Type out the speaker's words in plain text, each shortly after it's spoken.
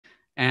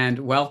and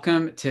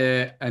welcome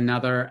to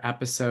another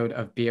episode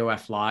of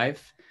BOF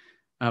Live.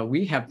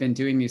 We have been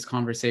doing these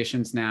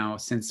conversations now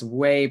since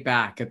way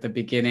back at the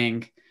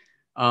beginning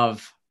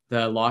of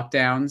the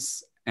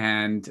lockdowns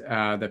and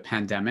the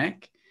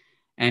pandemic.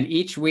 And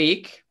each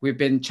week we've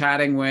been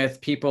chatting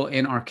with people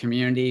in our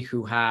community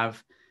who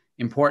have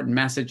important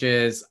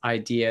messages,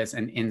 ideas,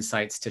 and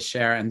insights to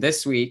share. And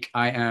this week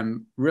I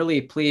am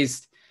really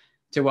pleased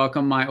to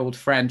welcome my old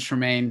friend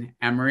Tremaine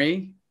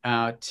Emory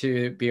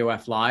to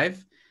BOF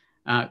Live.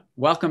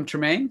 Welcome,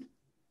 Tremaine.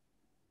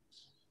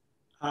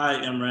 Hi,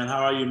 Imran.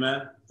 How are you,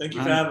 man? Thank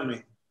you for having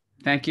me.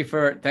 Thank you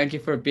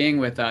for being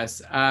with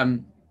us.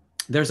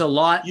 There's a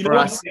lot you for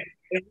us.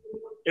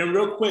 And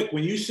real quick,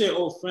 when you say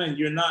old friend,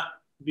 you're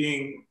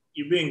being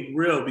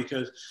real,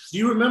 because do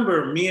you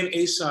remember me and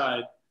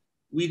A-Side,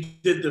 we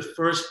did the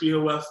first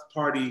BOF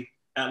party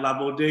at La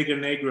Bodega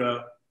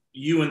Negra,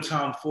 you and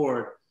Tom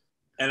Ford.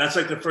 And that's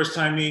like the first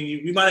time me and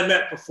you, we might've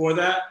met before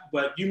that,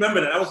 but you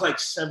remember that was like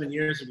 7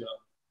 years ago.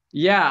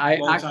 Yeah,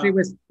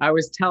 I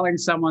was telling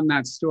someone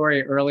that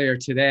story earlier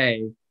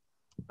today,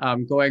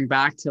 going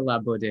back to La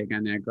Bodega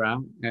Negra,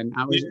 and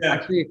I was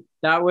actually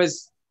that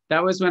was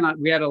when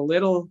we had a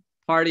little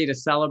party to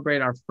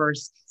celebrate our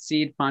first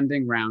seed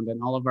funding round,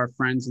 and all of our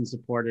friends and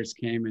supporters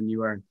came, and you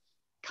were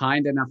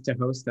kind enough to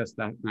host us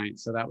that night.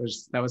 So that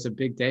was a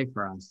big day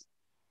for us.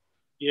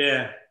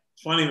 Yeah,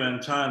 funny, man.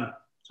 Time.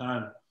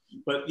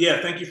 But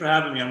yeah, thank you for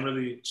having me. I'm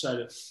really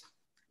excited.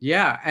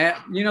 Yeah,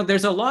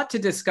 there's a lot to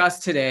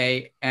discuss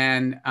today,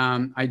 and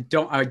I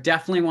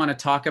definitely want to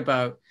talk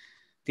about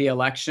the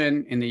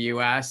election in the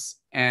U.S.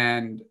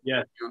 and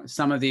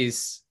some of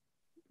these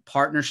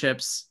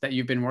partnerships that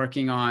you've been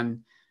working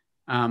on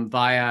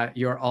via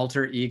your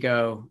alter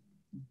ego,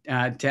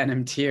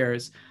 Denim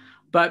Tears.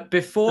 But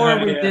before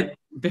we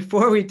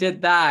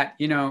did that,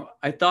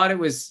 I thought it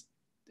was,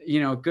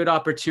 a good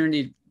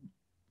opportunity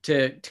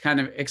to kind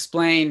of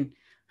explain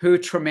who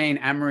Tremaine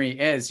Emory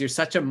is. You're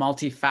such a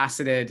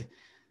multifaceted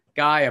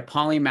guy, a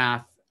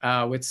polymath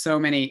with so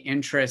many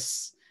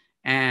interests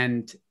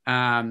and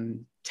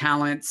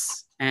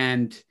talents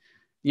and,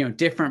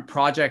 different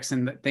projects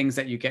and the things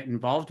that you get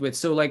involved with.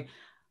 So at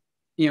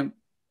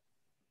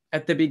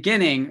the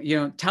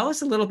beginning, tell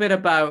us a little bit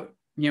about,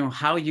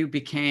 how you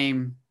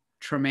became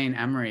Tremaine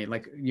Emory.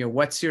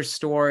 What's your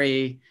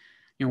story?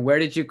 Where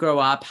did you grow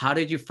up? How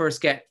did you first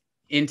get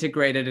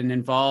integrated and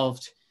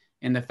involved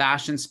in the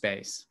fashion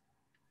space?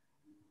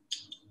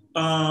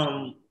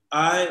 I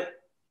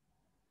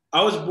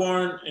was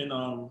born in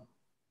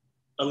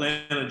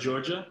Atlanta,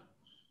 Georgia,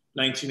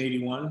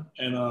 1981,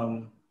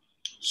 and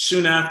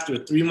soon after,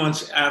 3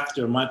 months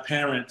after, my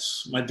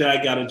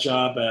dad got a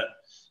job at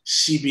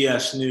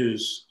CBS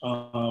News.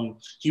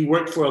 He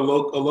worked for a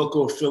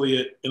local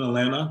affiliate in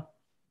Atlanta,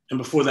 and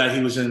before that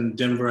he was in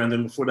Denver, and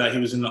then before that he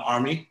was in the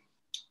Army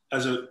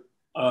as a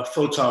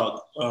photog,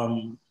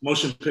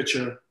 motion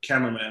picture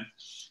cameraman,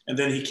 and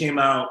then he came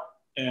out.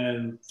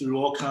 And through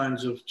all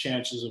kinds of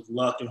chances of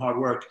luck and hard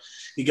work,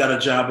 he got a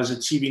job as a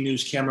TV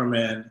news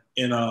cameraman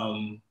in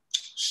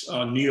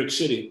New York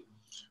City.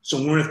 So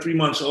when we were 3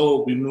 months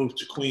old, we moved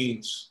to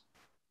Queens.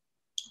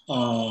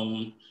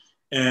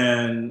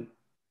 And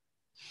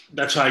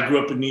that's how I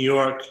grew up in New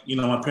York.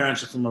 My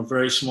parents are from a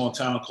very small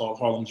town called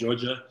Harlem,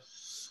 Georgia.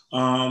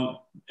 And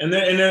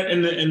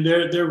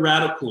they're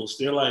radicals.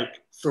 They're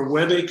like, for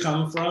where they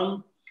come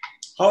from,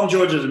 Harlem,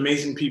 Georgia is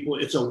amazing people.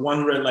 It's a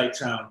one red light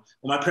town.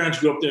 When my parents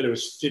grew up there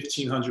was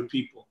 1,500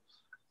 people.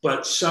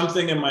 But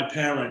something in my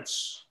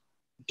parents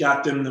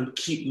got them to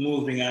keep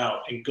moving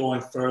out and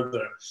going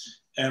further.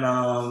 And,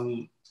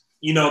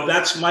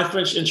 that's my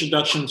first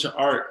introduction to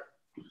art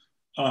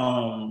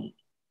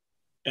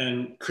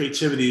and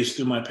creativity is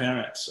through my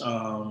parents.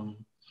 From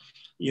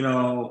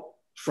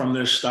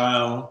their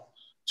style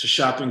to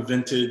shopping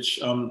vintage.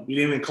 We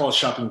didn't even call it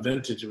shopping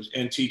vintage. It was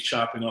antique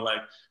shopping, or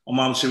like my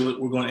mom said,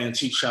 we're going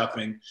antique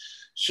shopping.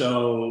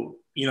 So,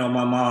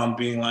 my mom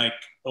being like,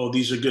 oh,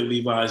 these are good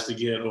Levi's to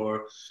get,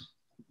 or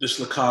this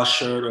Lacoste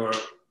shirt, or,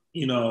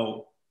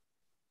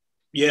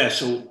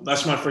 so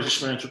that's my first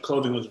experience with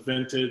clothing, was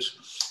vintage.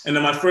 And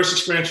then my first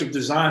experience with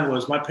design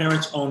was my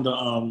parents owned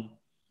a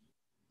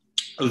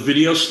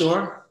video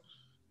store,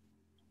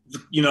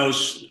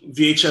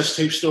 VHS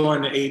tape store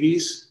in the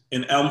 80s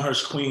in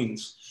Elmhurst,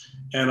 Queens.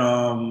 And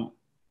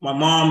my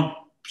mom,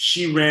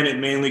 she ran it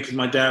mainly because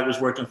my dad was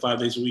working 5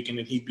 days a week, and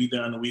then he'd be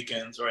there on the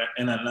weekends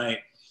and at night.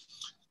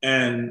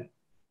 And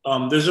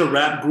there's a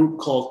rap group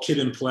called Kid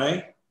and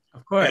Play.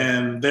 Of course.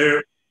 And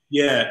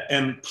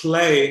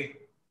Play,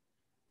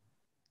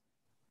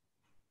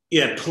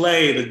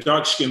 the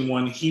dark skinned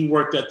one, he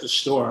worked at the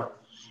store,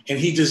 and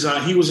he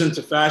was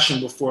into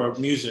fashion before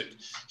music.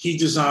 He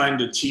designed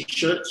our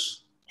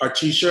t-shirts,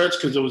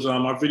 because it was,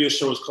 our video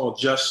store was called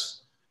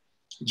Just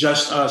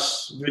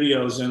Us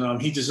Videos.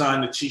 And he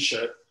designed the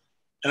t-shirt.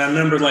 And I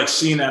remember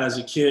seeing that as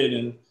a kid,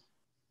 and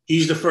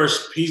that's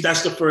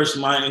the first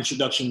my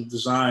introduction to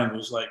design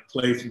was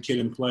Play from Kid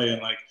and Play.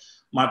 And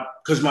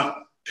because my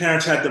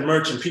parents had the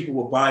merch and people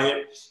would buy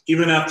it.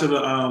 Even after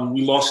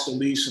we lost the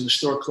lease and the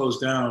store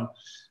closed down,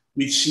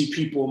 we'd see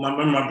people.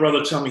 My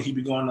brother told me he'd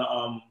be going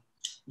to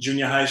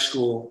junior high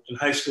school. In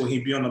high school,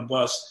 he'd be on the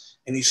bus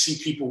and he'd see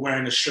people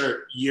wearing the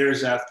shirt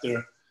years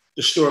after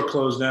the store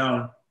closed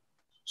down.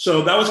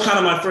 So that was kind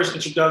of my first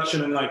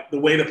introduction, and like the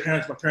way my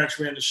parents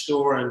ran the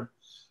store and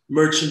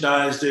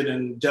merchandised it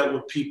and dealt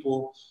with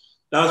people.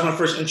 That was my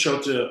first intro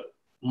to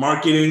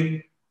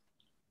marketing,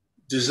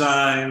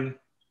 design,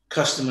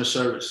 customer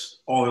service,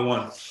 all in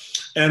one,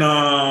 and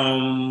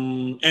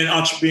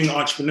being an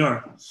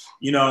entrepreneur,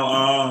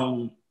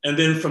 and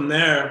then from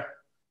there,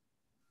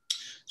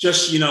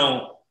 just we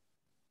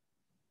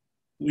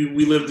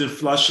lived in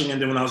Flushing,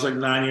 and then when I was like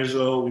 9 years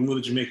old, we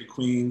moved to Jamaica,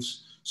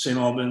 Queens, St.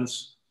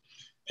 Albans,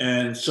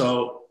 and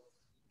so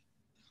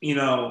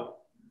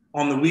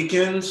on the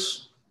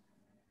weekends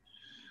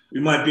we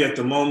might be at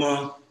the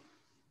MoMA.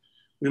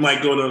 We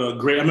might go to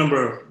I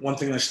remember one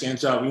thing that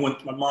stands out. My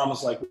mom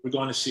was like, we're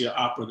going to see an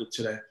opera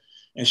today.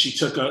 And she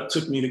took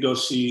me to go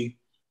see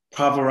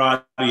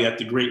Pavarotti at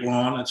the Great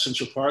Lawn at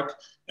Central Park.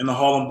 And the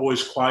Harlem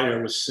Boys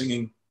Choir was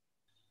singing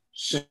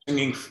with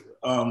him.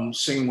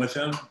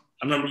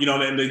 I remember,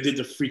 and they did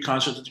the free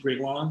concert at the Great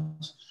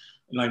Lawns.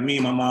 And like me,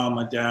 my mom,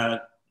 my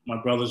dad,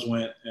 my brothers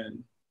went.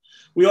 And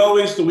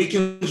the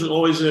weekends were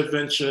always an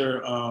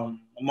adventure. My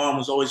mom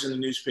was always in the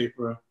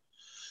newspaper.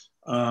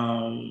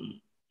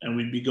 And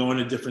we'd be going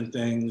to different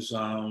things.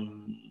 So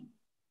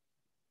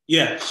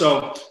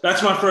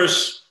that's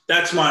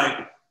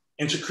my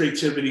into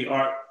creativity.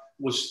 Art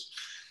was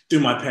through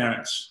my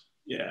parents.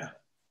 Yeah.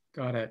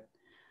 Got it.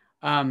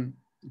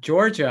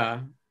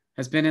 Georgia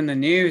has been in the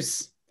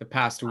news the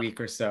past week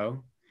or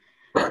so.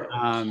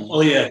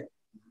 Oh yeah.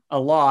 A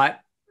lot.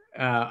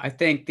 I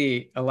think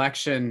the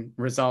election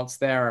results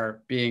there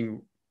are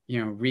being,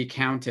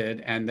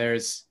 recounted, and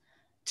there's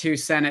 2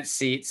 Senate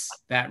seats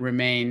that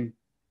remain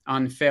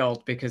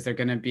unfilled because they're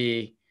going to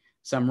be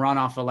some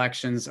runoff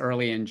elections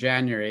early in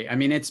January. I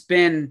mean, it's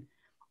been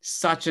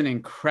such an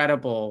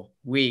incredible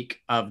week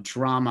of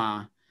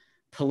drama,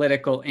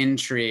 political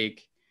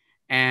intrigue,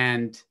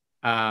 and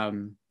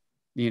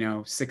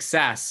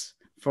success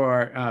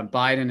for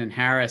Biden and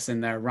Harris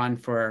in their run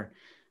for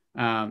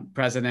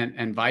president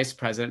and vice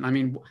president. I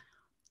mean,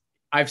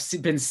 I've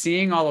been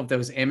seeing all of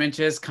those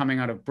images coming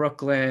out of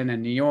Brooklyn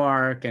and New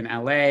York and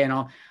LA and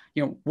all.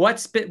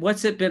 What's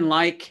it been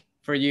like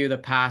for you the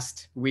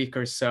past week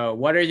or so?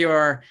 What are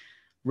your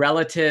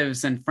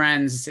relatives and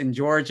friends in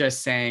Georgia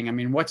saying? I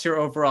mean, what's your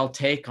overall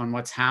take on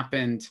what's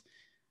happened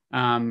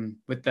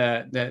with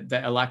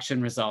the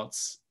election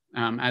results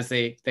as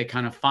they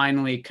kind of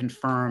finally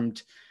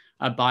confirmed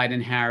a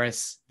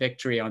Biden-Harris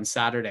victory on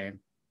Saturday?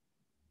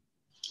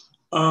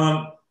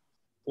 Wow,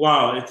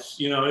 it's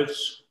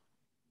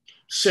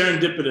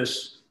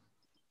serendipitous.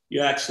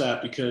 You ask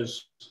that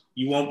because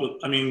you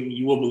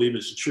will believe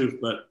it's the truth,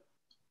 but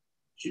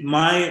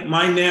my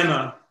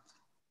nana,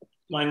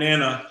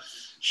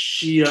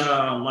 she,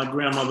 my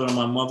grandmother and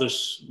my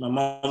mother's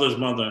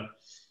mother,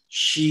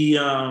 she'd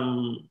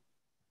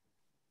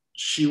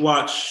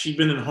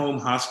been in home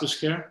hospice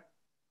care,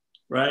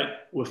 right?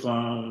 With,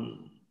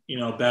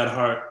 bad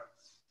heart.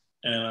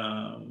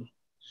 And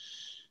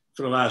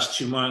for the last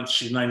 2 months,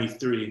 she's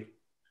 93,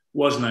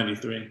 was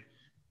 93.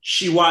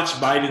 She watched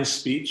Biden's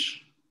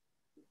speech.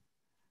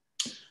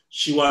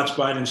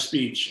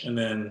 And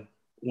then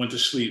went to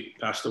sleep,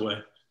 passed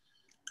away.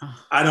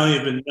 I don't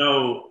even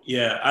know.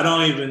 Yeah, I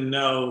don't even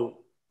know.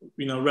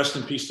 Rest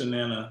in peace to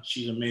Nana.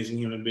 She's an amazing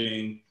human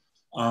being.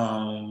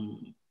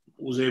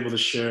 Was able to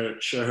share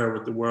her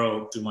with the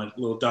world through my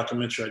little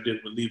documentary I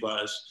did with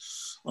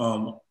Levi's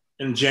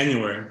in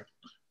January.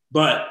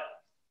 But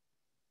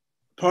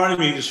part of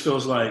me just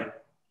feels like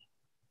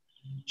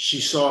she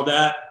saw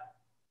that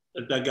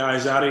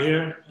guy's out of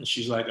here, and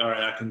she's like, all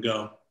right, I can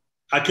go.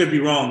 I could be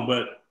wrong,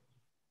 but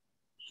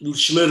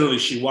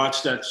she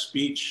watched that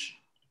speech.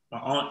 My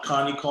Aunt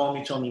Connie called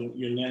me, told me,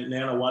 your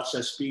Nana watched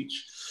that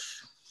speech.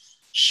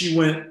 She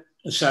went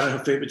and sat in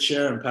her favorite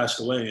chair and passed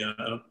away.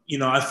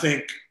 I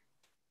think,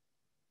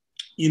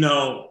 it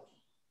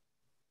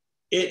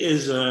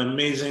is an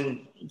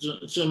amazing,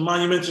 it's a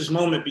monumentous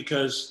moment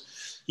because,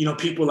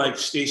 people like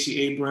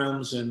Stacey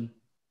Abrams and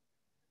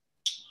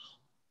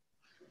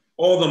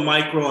all the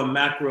micro and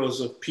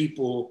macros of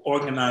people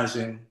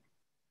organizing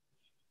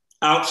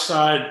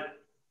outside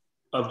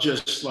of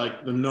just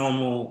like the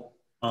normal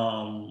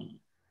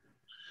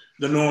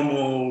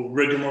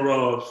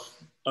rigmarole of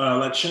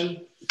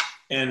election.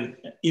 And,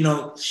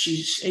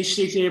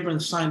 Stacey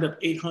Abrams signed up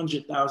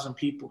 800,000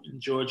 people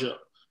in Georgia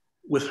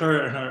with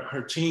her and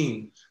her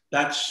team.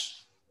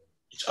 It's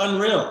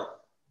unreal.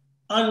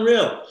 And,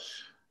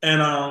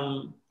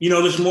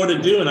 there's more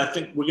to do. And I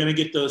think we're going to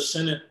get those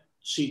Senate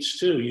seats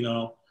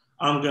too.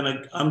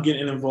 I'm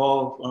getting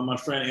involved. My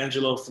friend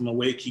Angelo from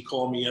Awake, he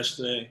called me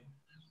yesterday,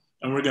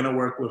 and we're going to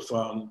work with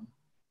a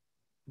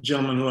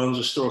gentleman who owns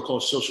a store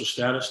called Social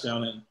Status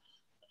down in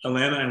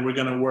Atlanta. And we're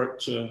going to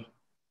work to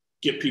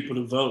get people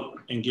to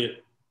vote and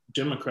get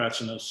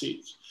Democrats in those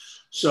seats.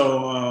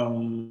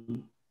 So,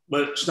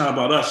 but it's not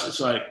about us. It's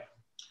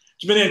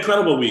been an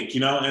incredible week,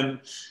 and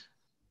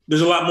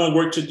there's a lot more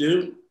work to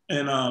do.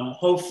 And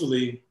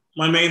hopefully,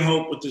 my main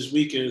hope with this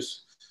week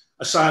is,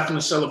 aside from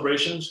the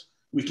celebrations,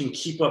 we can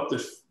keep up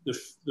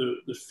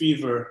the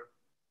fever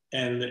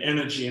and the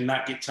energy and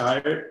not get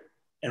tired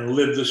and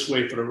live this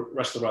way for the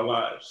rest of our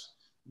lives,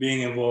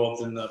 being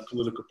involved in the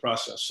political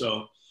process.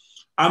 So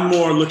I'm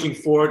more looking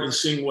forward and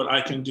seeing what I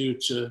can do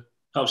to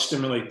help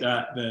stimulate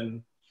that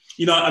than,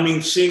 I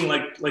mean, seeing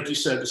like you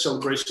said, the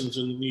celebrations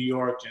in New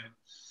York and,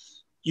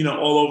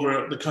 all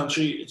over the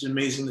country, it's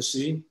amazing to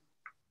see.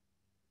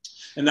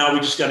 And now we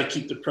just got to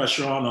keep the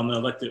pressure on the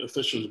elected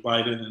officials,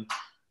 Biden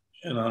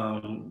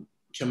and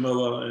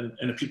Camilla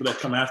and the people that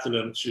come after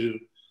them, to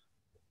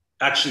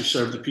actually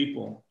serve the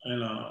people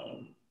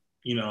and,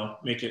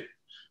 make it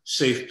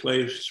safe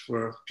place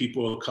for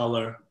people of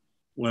color,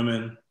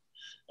 women,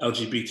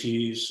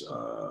 LGBTs,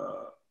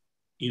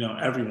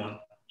 everyone.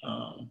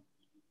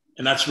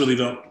 And that's really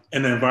the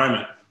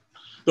environment.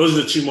 Those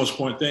are the two most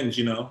important things,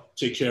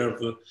 take care of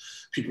the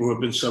people who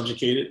have been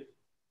subjugated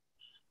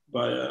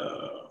by,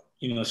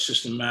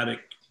 systematic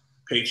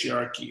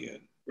patriarchy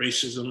and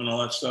racism and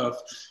all that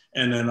stuff.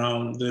 And then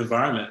the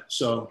environment.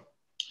 So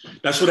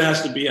that's what it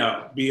has to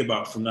be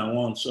about from now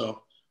on.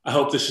 So I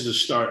hope this is a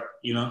start,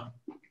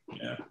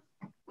 Yeah.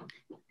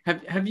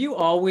 Have you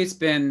always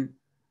been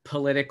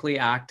politically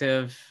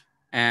active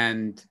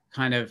and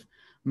kind of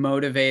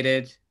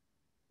motivated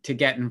to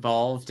get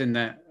involved in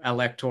the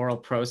electoral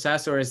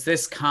process, or has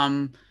this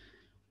come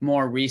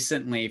more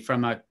recently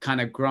from a kind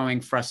of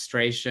growing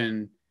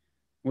frustration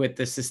with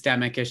the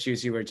systemic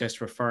issues you were just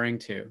referring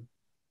to?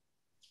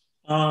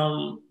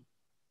 I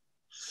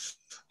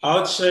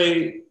would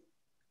say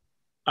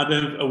I've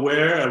been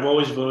aware, I've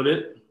always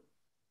voted.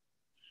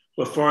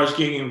 But as far as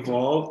getting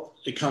involved,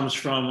 it comes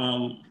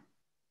from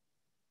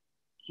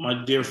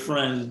my dear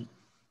friend,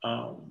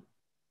 an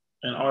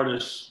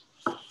artist,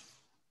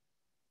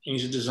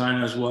 he's a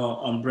designer as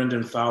well,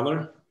 Brendan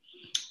Fowler.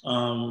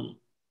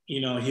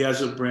 He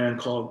has a brand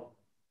called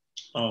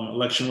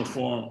Election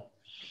Reform.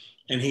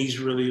 And he's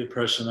really the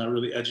person that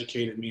really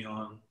educated me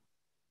on.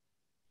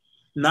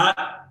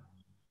 I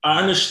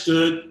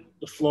understood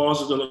the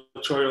flaws of the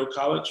electoral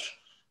college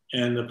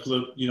and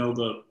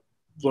the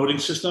voting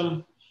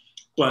system,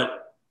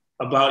 but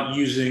about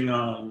using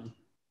our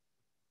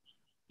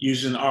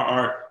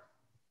art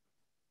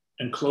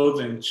and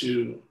clothing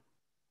to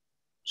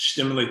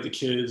stimulate the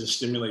kids and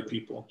stimulate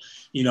people.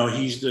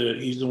 He's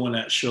the one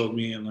that showed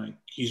me, and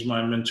he's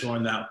my mentor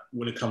in that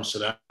when it comes to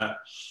that.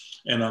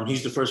 And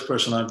he's the first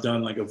person I've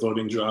done a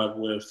voting drive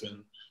with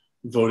and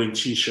voting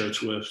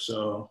T-shirts with.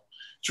 So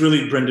it's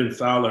really Brendan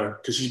Fowler,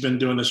 because he's been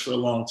doing this for a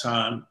long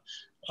time,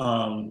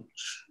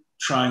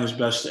 trying his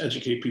best to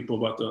educate people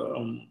about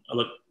the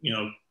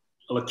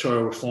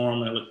electoral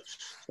reform and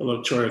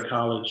electoral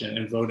college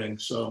and voting.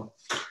 So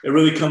it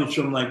really comes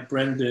from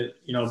Brendan,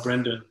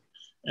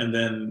 and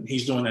then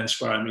he's the one that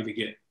inspired me to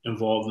get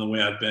involved in the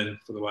way I've been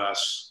for the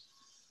last,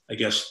 I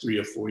guess, 3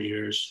 or 4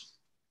 years.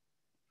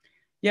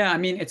 Yeah, I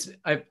mean, as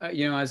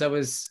I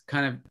was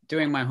kind of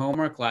doing my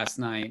homework last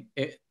night,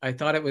 I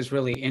thought it was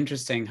really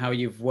interesting how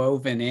you've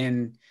woven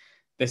in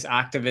this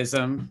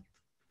activism,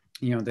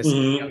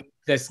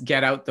 this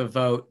get out the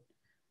vote,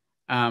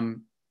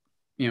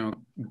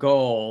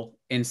 goal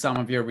in some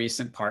of your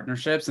recent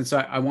partnerships. And so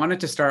I wanted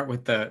to start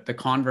with the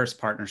Converse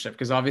partnership,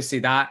 because obviously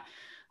that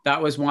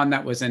was one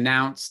that was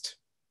announced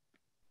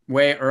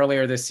way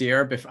earlier this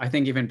year, I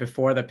think even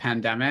before the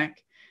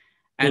pandemic.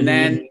 And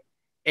then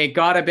it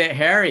got a bit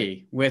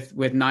hairy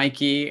with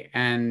Nike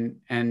and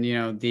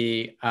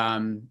the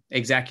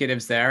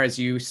executives there, as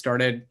you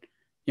started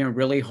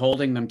really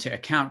holding them to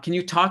account. Can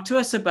you talk to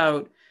us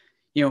about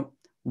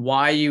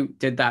why you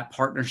did that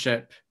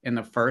partnership in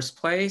the first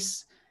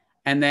place,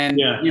 and then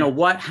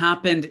what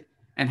happened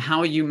and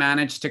how you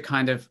managed to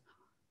kind of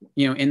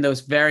in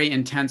those very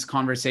intense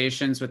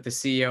conversations with the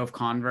CEO of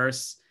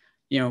Converse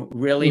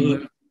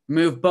really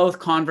move both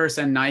Converse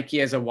and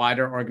Nike as a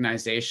wider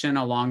organization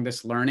along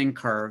this learning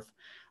curve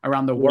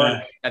around the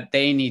work that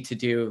they need to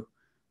do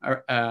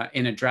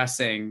in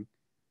addressing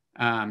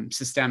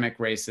systemic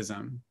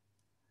racism?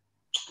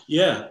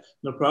 Yeah,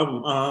 no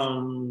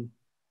problem.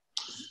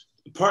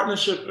 The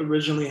partnership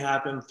originally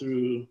happened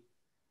through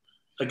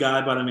a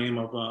guy by the name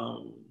of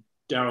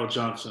Daryl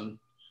Johnson.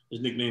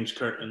 His nickname's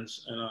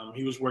Curtains, and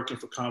he was working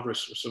for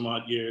Converse for some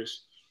odd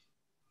years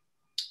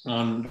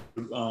on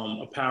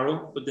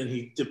apparel, but then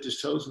he dipped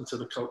his toes into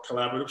the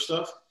collaborative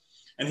stuff,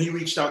 and he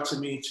reached out to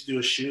me to do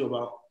a shoe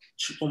about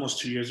almost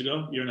 2 years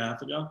ago, year and a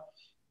half ago.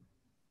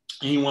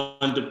 And he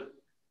wanted to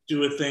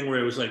do a thing where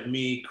it was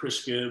me,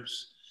 Chris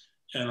Gibbs,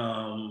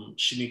 and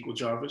Shaniqua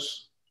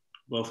Jarvis,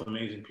 both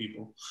amazing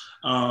people.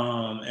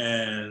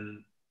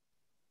 And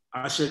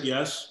I said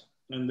yes.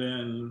 And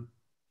then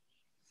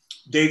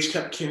dates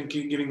kept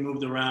getting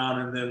moved around.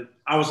 And then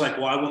I was like,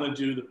 well, I want to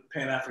do the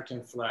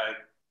Pan-African flag.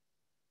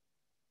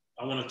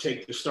 I want to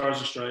take the Stars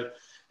and Stripes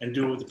and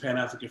do it with the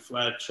Pan-African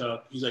flag,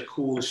 Chuck. He's like,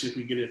 cool, let's see if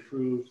we get it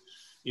approved.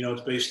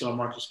 It's based on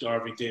Marcus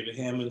Garvey, David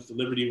Hammond, the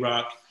Liberty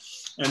Rock.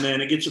 And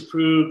then it gets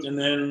approved, and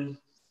then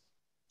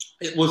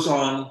it was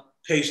on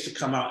pace to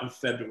come out in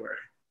February.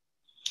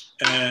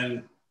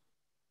 And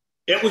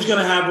it was going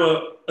to have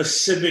a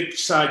civic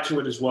side to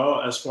it as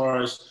well, as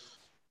far as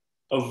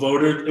a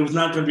voter. It was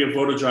not going to be a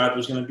voter drive. It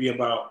was going to be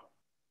about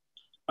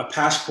a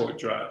passport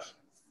drive,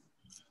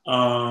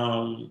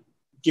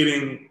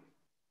 getting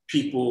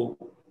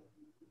people,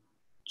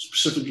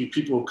 specifically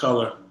people of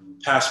color,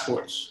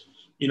 passports.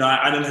 You know,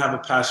 I didn't have a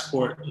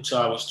passport until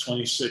I was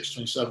 26,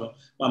 27.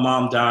 My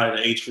mom died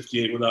at age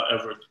 58 without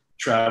ever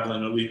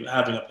traveling or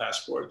having a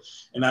passport.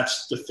 And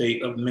that's the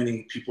fate of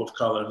many people of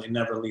color. They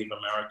never leave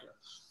America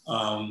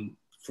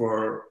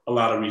for a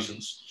lot of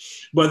reasons.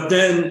 But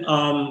then,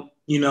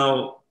 you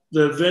know,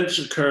 the events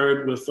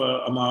occurred with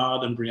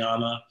Ahmaud and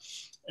Brianna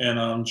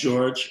and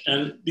George.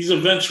 And these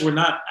events were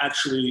not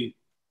actually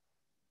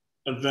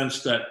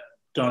events that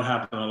don't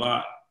happen a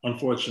lot,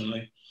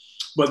 unfortunately.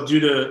 But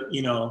due to,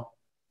 you know,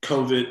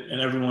 COVID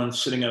and everyone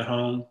sitting at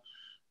home,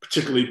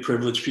 particularly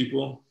privileged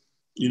people,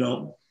 you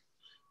know,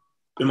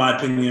 in my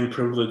opinion,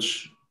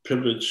 privileged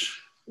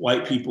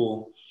white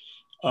people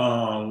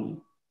were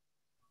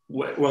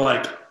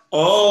like,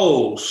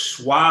 oh,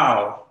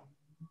 wow,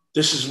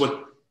 this is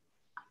what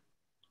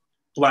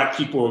Black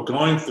people are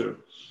going through.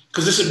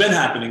 Because this had been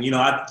happening. You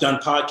know, I've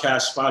done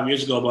podcasts 5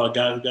 years ago about a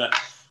guy who got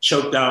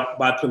choked out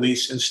by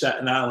police in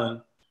Staten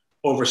Island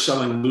over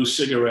selling loose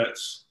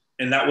cigarettes.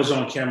 And that was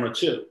on camera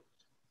too.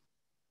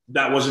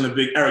 That wasn't a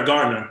big, Eric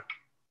Gardner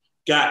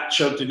got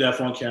choked to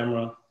death on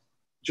camera.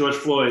 George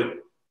Floyd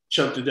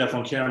choked to death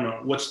on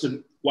camera.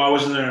 Why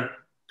wasn't there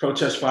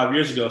protests 5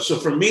 years ago? So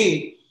for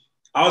me,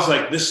 I was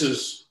like, this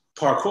is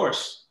par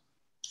course.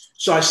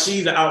 So I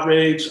see the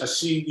outrage. I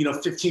see, you know,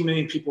 15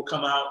 million people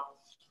come out.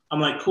 I'm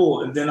like,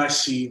 cool. And then I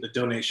see the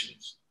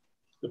donations,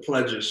 the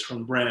pledges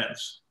from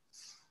brands.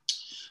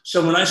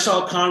 So when I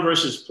saw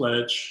Converse's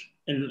pledge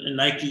and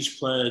Nike's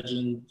pledge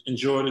and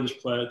Jordan's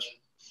pledge,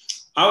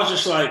 I was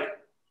just like,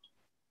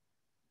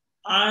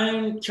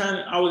 in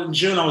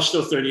June, I was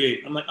still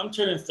 38. I'm like, I'm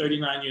turning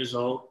 39 years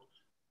old.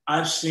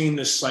 I've seen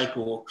this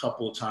cycle a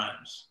couple of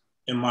times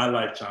in my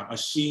lifetime. I've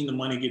seen the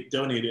money get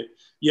donated,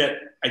 yet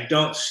I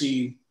don't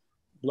see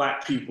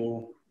Black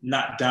people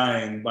not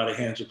dying by the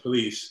hands of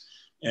police.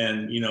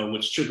 And, you know,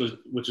 which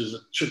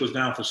trickles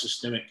down for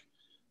systemic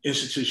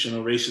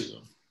institutional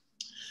racism.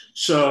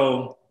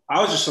 So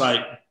I was just like,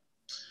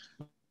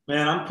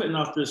 man, I'm putting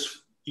off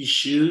these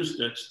shoes,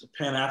 that's the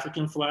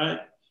Pan-African flag,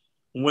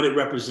 and what it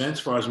represents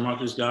for as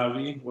Marcus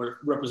Garvey, what it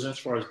represents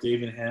for as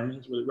David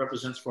Hammons, what it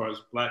represents for as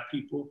Black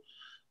people,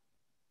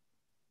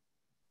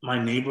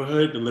 my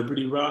neighborhood, the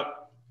Liberty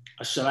Rock.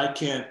 I said, I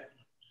can't,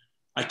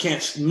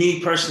 me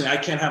personally, I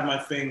can't have my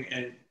thing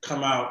and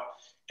come out.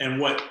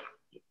 And what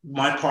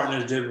my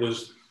partners did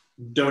was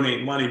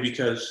donate money,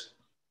 because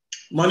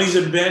money's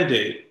a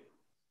Band-Aid.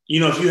 You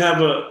know, if you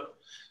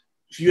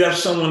have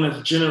someone that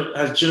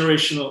has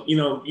generational, you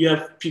know, you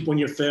have people in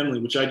your family,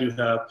 which I do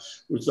have,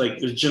 which like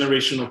there's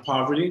generational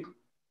poverty,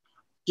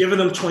 giving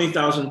them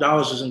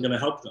 $20,000 isn't going to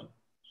help them.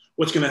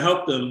 What's going to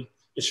help them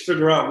is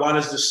figure out, why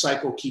does this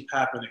cycle keep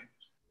happening?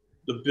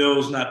 The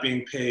bills not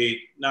being paid,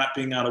 not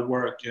being out of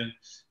work, and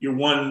you're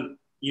one,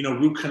 you know,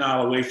 root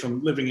canal away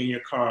from living in your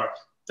car.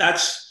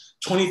 That's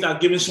 20,000.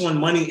 Giving someone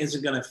money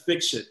isn't going to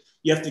fix it.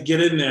 You have to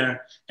get in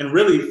there and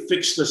really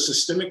fix the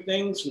systemic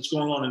things, what's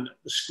going on in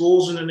the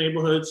schools in the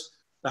neighborhoods,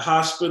 the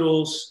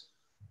hospitals,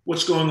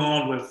 what's going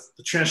on with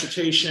the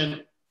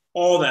transportation,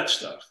 all that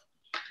stuff.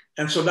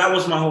 And so that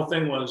was my whole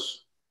thing,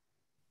 was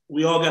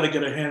we all got to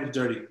get our hands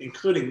dirty,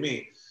 including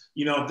me.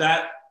 You know,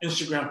 that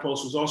Instagram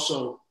post was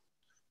also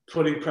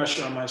putting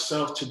pressure on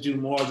myself to do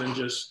more than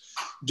just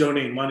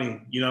donate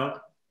money, you know?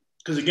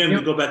 Because again,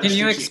 we go back to— Can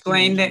you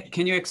explain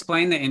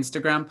the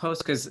Instagram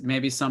post? Because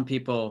maybe some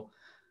people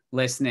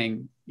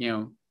listening, you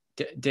know,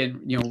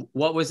 did you know,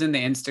 what was in the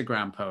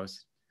Instagram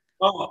post?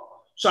 Oh,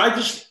 so I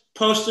just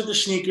posted the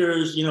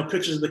sneakers, you know,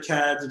 pictures of the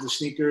CADs of the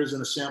sneakers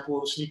and a sample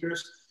of the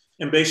sneakers,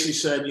 and basically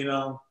said, you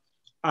know,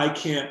 I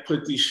can't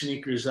put these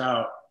sneakers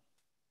out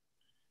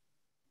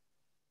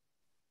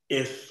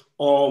if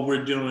all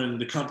we're doing,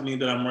 the company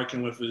that I'm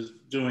working with is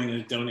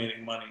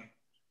donating money.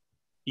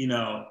 You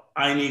know,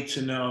 I need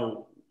to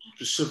know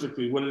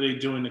specifically, what are they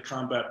doing to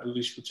combat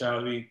police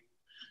brutality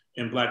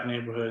in Black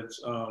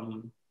neighborhoods,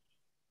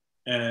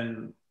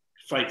 and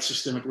fight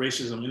systemic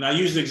racism. And I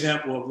use the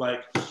example of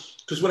like,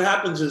 because what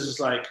happens is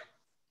like,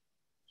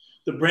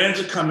 the brands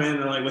that come in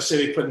and like, let's say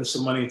they put in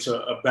some money into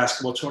a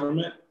basketball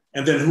tournament,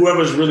 and then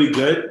whoever's really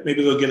good,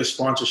 maybe they'll get a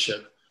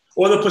sponsorship.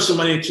 Or they'll put some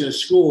money into a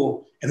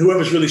school, and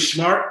whoever's really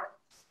smart,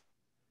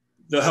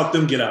 they'll help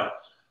them get out.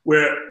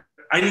 Where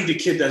I need the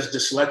kid that's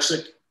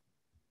dyslexic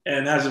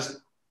and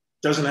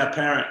doesn't have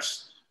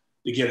parents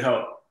to get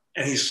help,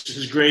 and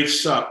his grades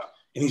suck,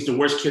 and he's the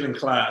worst kid in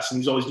class, and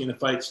he's always getting in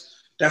fights.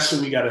 That's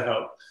who we got to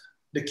help.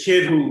 The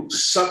kid who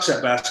sucks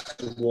at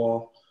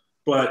basketball,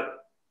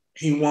 but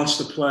he wants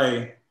to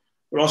play,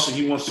 but also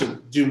he wants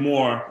to do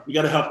more. We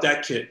got to help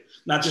that kid,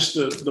 not just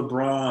the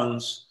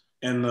bronze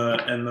and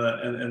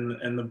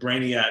the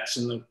brainiacs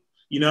and the,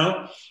 you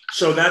know.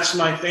 So that's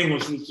my thing.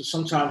 Was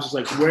sometimes it's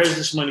like, where is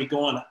this money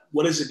going?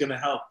 What is it going to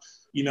help?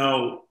 You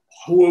know,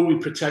 who are we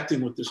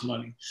protecting with this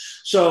money?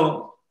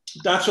 So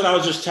that's what I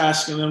was just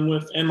tasking them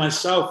with, and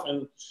myself.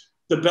 And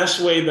the best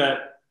way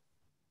that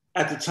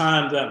at the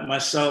time that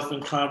myself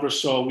and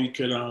Converse saw we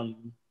could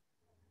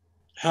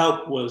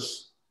help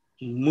was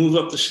move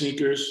up the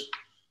sneakers,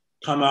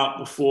 come out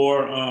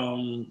before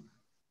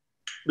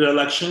the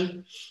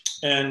election,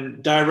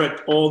 and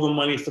direct all the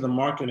money for the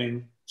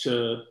marketing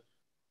to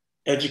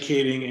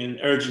educating and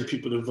urging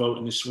people to vote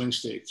in the swing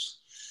states.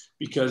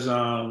 Because,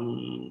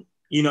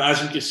 you know,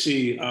 as you can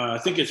see, I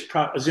think it's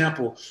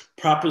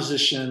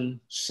Proposition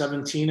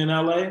 17 in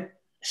LA,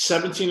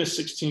 17 or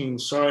 16,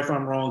 sorry if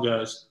I'm wrong,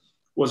 guys,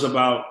 was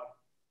about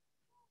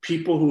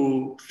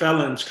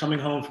felons coming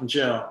home from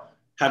jail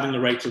having the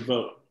right to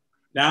vote.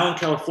 Now in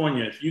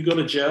California, if you go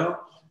to jail,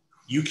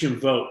 you can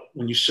vote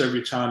when you serve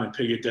your time and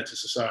pay your debt to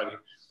society,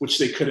 which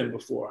they couldn't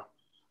before.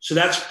 So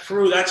that's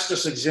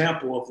just an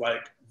example of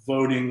like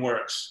voting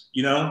works,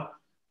 you know?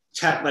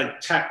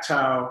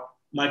 Tactile,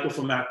 micro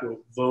for macro,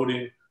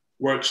 voting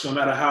works no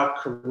matter how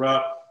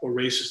corrupt or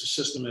racist the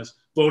system is.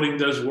 Voting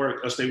does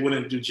work, else they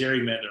wouldn't do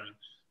gerrymandering.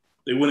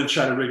 They wouldn't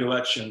try to rig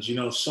elections, you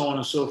know, so on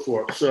and so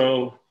forth.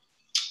 So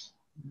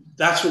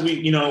that's what we,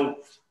 you know,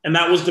 and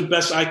that was the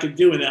best I could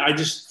do. And I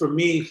just, for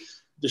me,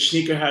 the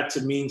sneaker had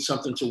to mean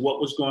something to what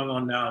was going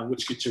on now,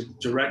 which could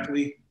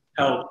directly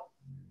help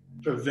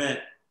prevent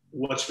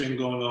what's been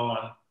going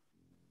on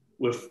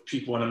with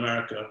people in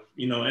America,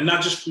 you know, and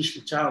not just police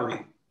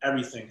brutality,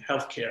 everything,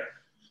 healthcare.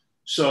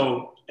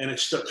 So, and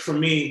for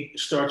me, it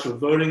starts with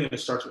voting and it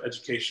starts with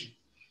education.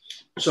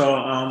 So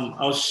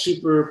I was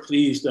super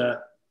pleased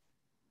that,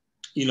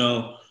 you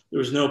know, there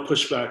was no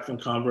pushback from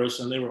Converse,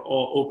 and they were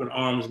all open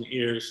arms and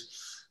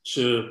ears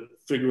to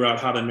figure out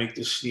how to make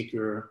this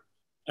sneaker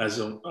as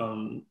a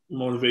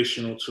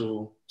motivational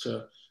tool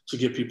to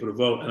get people to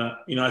vote. And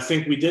you know, I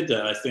think we did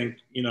that. I think,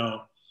 you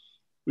know,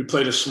 we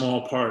played a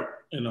small part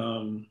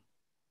in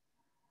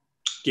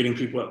getting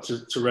people up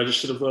to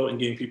register to vote and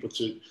getting people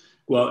to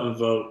go out and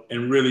vote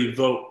and really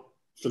vote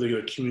for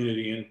the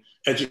community and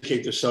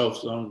educate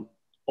themselves on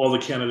all the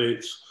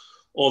candidates,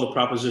 all the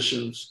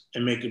propositions,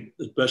 and make it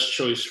the best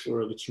choice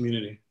for the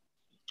community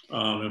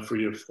and for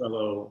your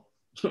fellow,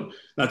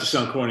 not to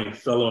sound corny,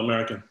 fellow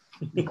American.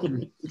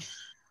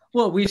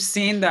 Well, we've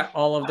seen that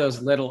all of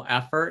those little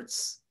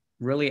efforts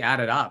really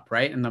added up,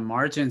 right? And the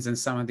margins in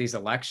some of these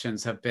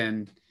elections have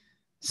been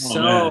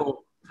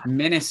so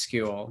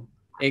minuscule.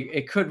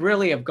 It could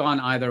really have gone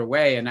either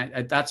way.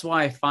 And that's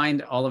why I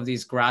find all of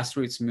these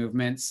grassroots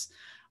movements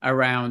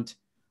around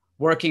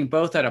working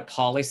both at a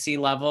policy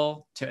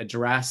level to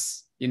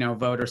address, you know,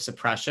 voter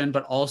suppression,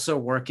 but also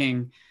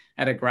working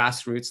at a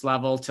grassroots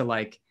level to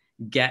like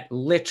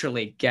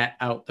literally get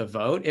out the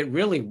vote. It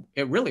really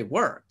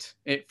worked.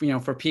 It, you know,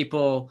 for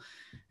people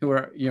who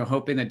are, you know,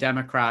 hoping the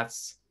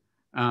Democrats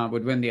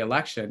would win the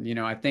election, you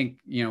know, I think,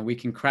 you know, we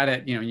can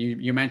credit, you know,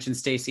 you mentioned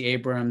Stacey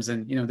Abrams,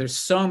 and, you know, there's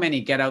so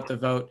many get out the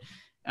vote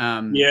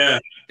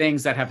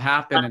things that have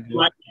happened.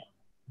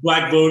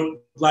 Black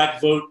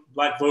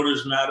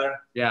voters matter.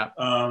 Yeah.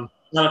 Shout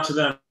out to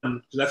them,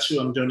 because that's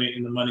who I'm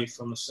donating the money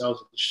from the sales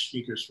of the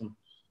sneakers from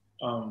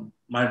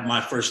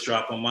my first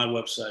drop on my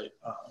website.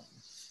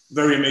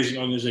 Very amazing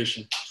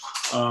organization.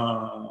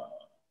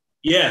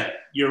 Yeah,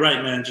 you're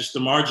right, man. Just the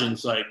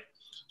margins, like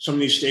some of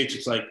these states,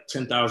 it's like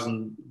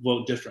 10,000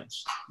 vote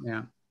difference.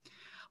 Yeah.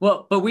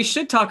 Well, but we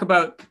should talk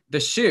about the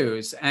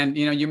shoes. And,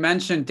 you know, you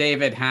mentioned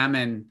David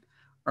Hammond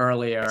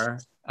earlier.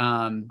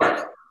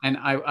 And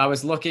I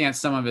was looking at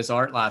some of his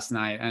art last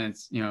night, and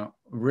it's, you know,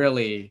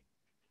 really,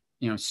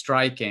 you know,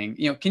 striking.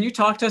 You know, can you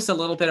talk to us a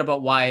little bit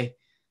about why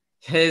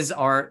his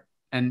art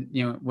and,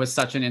 you know, was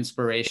such an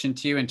inspiration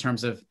to you in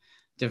terms of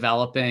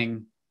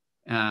developing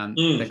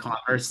the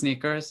Converse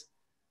sneakers?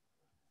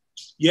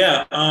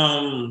 Yeah.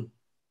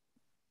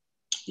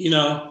 You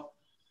know,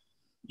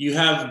 you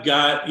have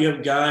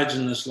guides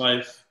in this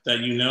life that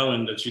you know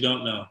and that you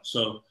don't know.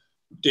 So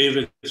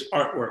David's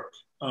artwork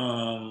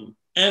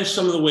and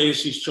some of the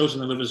ways he's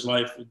chosen to live his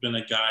life has been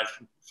a guide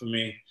for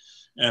me.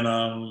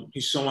 And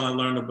he's someone I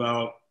learned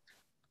about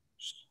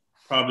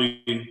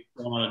probably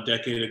a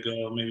decade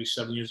ago, maybe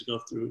 7 years ago,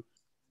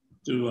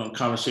 through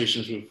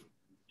conversations with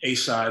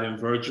A-Side and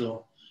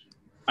Virgil.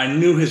 I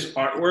knew his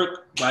artwork,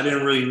 but I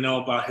didn't really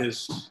know about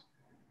his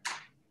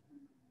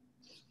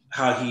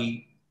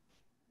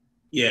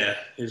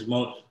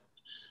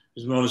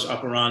modus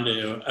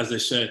operandi, as they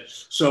say.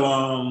 So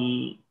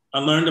I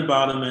learned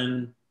about him,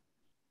 and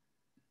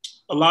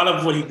a lot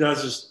of what he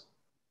does is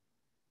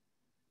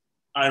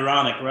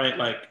ironic, right?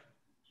 Like,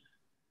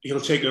 he'll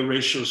take a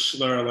racial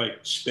slur like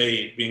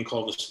spade, being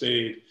called a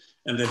spade,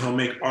 and then he'll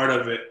make art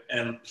of it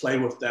and play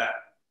with that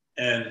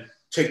and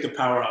take the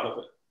power out of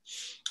it.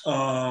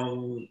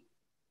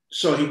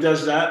 So he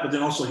does that, but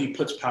then also he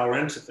puts power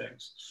into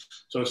things.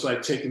 So it's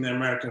like taking the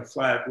American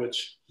flag,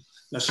 which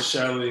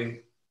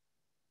necessarily,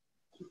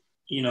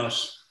 you know,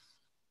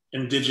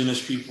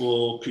 indigenous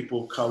people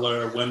of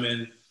color,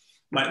 women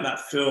might not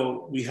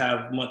feel we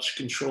have much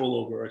control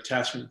over or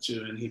attachment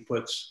to, and he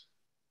puts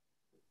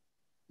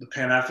the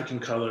Pan-African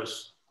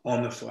colors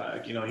on the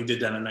flag. You know, he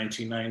did that in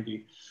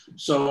 1990.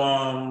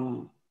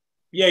 So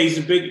yeah, he's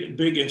a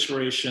big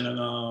inspiration,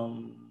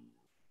 and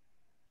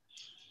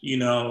you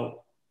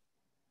know,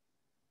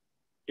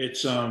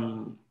 it's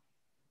I'm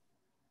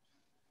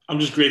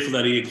just grateful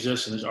that he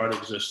exists and his art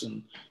exists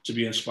and to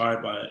be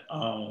inspired by it.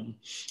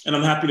 And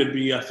I'm happy to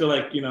be, I feel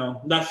like, you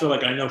know, not feel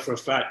like I know for a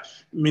fact,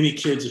 many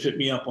kids have hit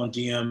me up on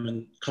DM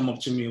and come up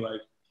to me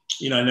like,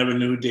 you know, I never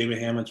knew who David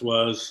Hammons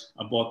was.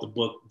 I bought the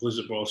book,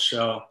 Blizzard Ball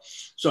Shell.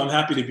 So I'm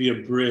happy to be a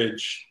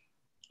bridge.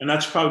 And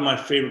that's probably my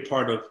favorite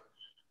part of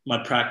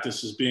my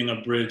practice is being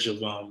a bridge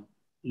of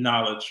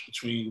knowledge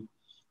between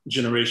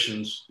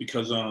generations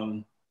because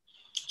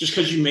just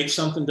because you make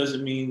something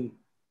doesn't mean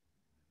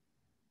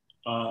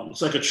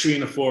it's like a tree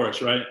in a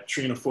forest, right? A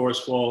tree in a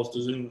forest falls.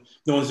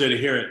 No one's there to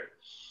hear it.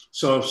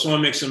 So if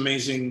someone makes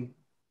amazing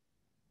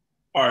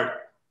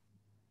art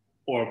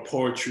or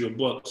poetry or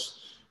books,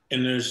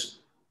 and there's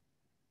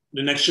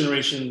the next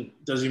generation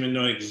doesn't even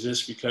know it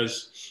exists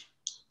because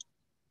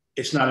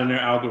it's not in their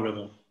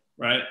algorithm,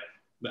 right?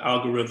 The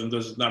algorithm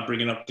does not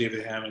bringing up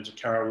David Hammons or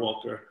Kara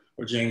Walker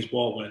or James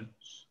Baldwin.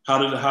 How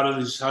do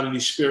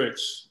these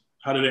spirits,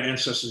 how do their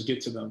ancestors get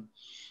to them?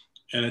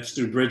 And it's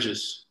through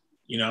bridges,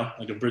 you know,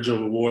 like a bridge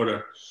over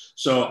water.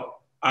 So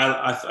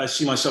I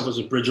see myself as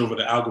a bridge over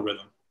the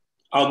algorithm.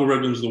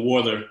 Algorithm's the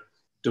water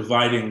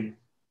dividing,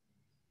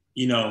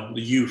 you know,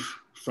 the youth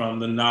from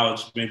the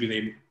knowledge maybe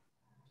they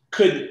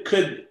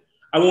could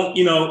I won't,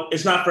 you know,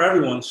 it's not for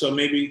everyone. So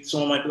maybe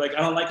someone might be like, I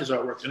don't like his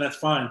artwork, and that's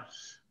fine.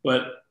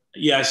 But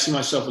yeah, I see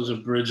myself as a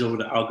bridge over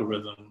the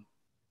algorithm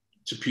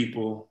to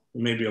people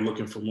who maybe are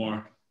looking for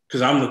more,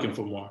 because I'm looking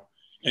for more.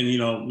 And, you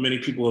know, many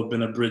people have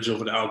been a bridge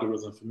over the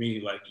algorithm for me,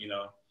 like, you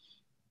know,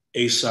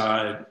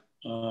 A-Side,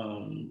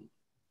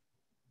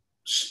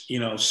 you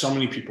know, so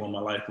many people in my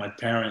life, my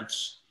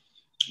parents,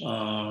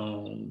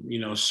 you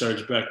know,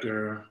 Serge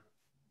Becker,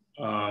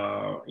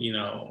 you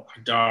know,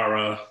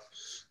 Hadara,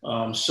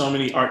 so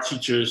many art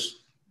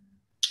teachers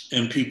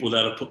and people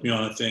that have put me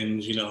on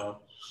things, you know,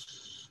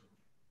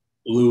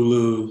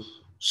 Lulu,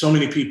 so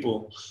many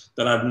people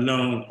that I've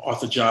known,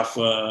 Arthur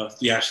Jaffa,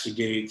 Theaster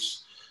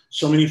Gates,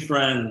 so many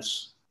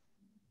friends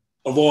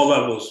of all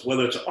levels,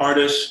 whether it's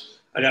artists,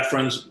 I got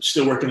friends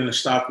still working in the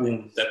stock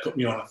room that put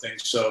me on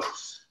things. So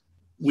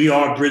we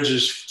are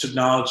bridges to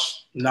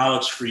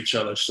knowledge for each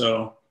other.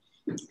 So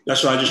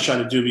that's what I just try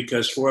to do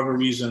because for whatever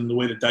reason, the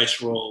way the dice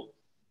roll,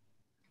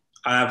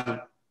 I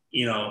have,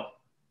 you know,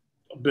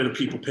 a bit of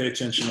people pay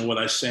attention to what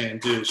I say and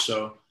do.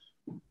 So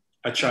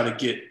I try to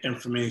get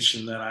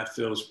information that I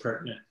feel is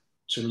pertinent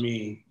to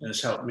me and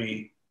has helped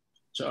me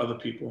to other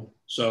people.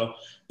 So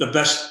the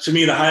best, to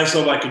me, the highest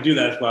level I could do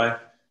that is by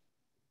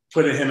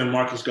putting him and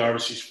Marcus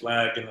Garvey's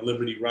flag in the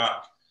Liberty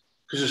Rock.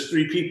 Because there's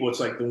three people. It's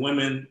like the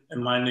women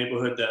in my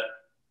neighborhood that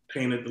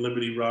painted the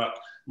Liberty Rock,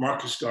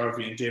 Marcus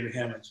Garvey and David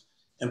Hammons,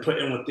 and put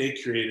in what they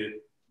created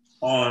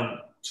on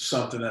to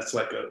something that's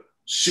like a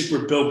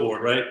super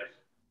billboard, right?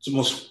 It's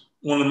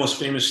one of the most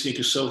famous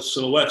sneaker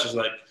silhouettes is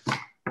like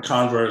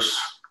Converse,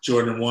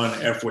 Jordan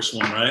 1, Air Force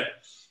 1, right?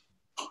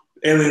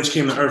 Aliens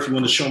came to Earth, you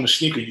want to show them a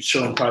sneaker, you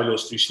show them probably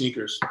those three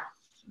sneakers.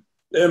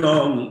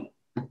 And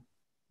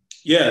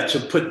yeah, to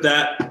put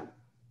that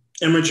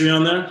imagery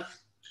on there,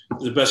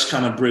 the best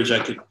kind of bridge I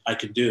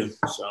could do.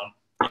 So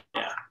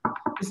yeah.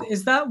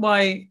 Is that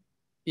why,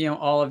 you know,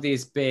 all of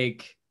these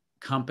big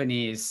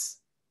companies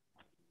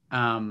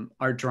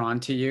are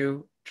drawn to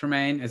you,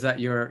 Tremaine? Is that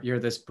you're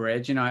this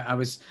bridge? You know, I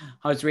was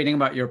reading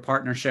about your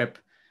partnership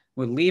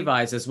with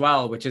Levi's as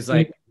well, which is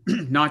like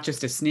not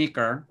just a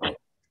sneaker.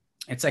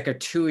 It's like a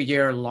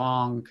 2-year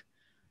long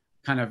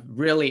kind of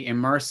really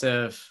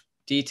immersive,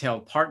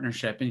 detailed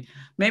partnership. And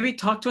maybe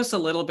talk to us a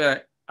little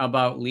bit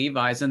about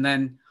Levi's, and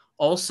then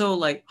also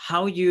like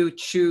how you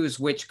choose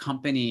which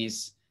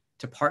companies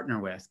to partner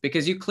with,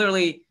 because you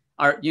clearly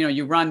are, you know,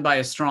 you run by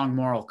a strong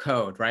moral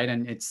code, right?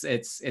 And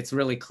it's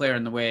really clear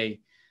in the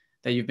way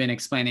that you've been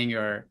explaining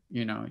your,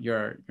 you know,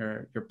 your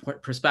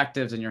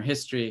perspectives and your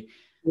history.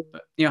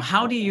 But, you know,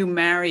 how do you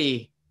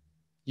marry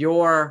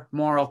your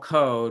moral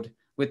code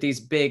with these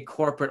big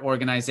corporate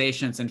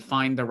organizations and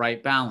find the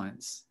right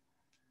balance?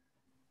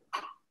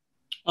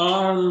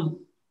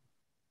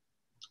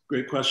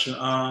 Great question.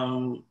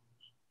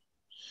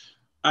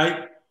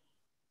 I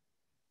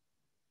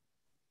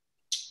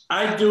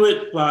do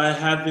it by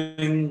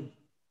having,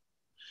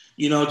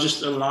 you know,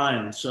 just a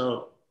line.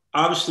 So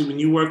obviously when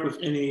you work with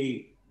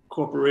any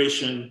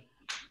corporation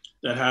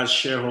that has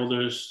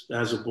shareholders, that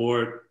has a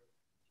board,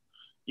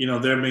 you know,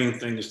 their main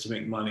thing is to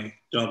make money.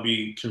 Don't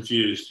be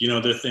confused. You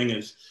know,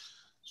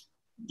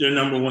 their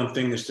number one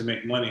thing is to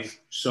make money.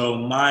 So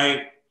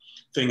my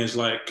thing is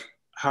like,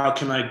 how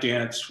can I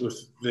dance with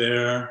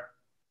their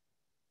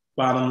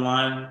bottom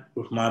line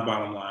with my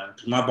bottom line?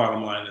 Because my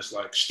bottom line is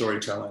like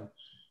storytelling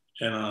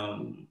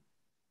and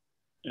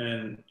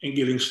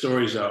getting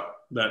stories out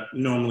that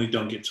normally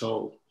don't get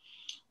told.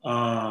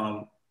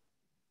 And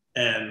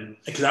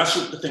because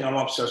that's the thing I'm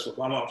obsessed with.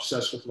 I'm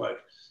obsessed with like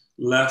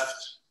left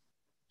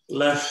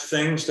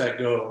things that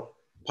go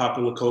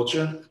popular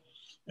culture.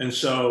 And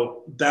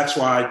so that's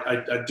why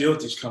I deal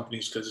with these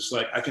companies, because it's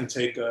like I can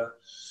take I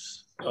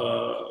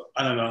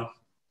don't know,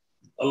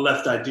 a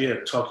left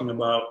idea, talking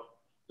about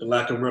the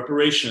lack of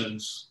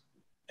reparations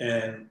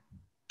and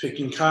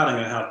picking cotton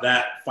and how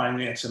that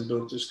financed and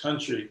built this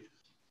country,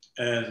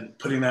 and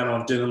putting that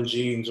on denim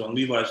jeans, on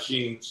Levi's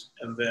jeans,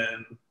 and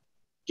then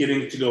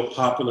getting to go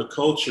popular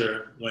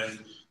culture when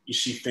you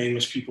see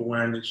famous people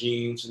wearing the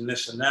jeans and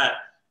this and that.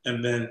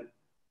 And then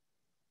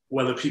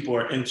whether people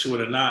are into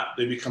it or not,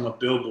 they become a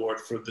billboard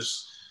for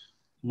this,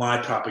 my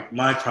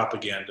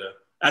propaganda.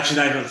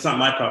 Actually, it's not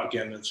my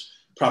propaganda, it's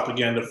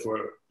propaganda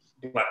for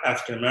Black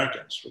African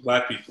Americans, for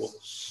Black people.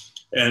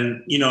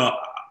 And, you know,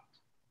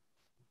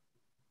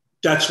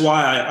 that's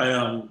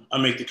why I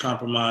make the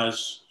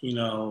compromise, you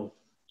know,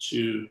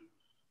 to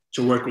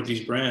work with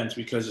these brands,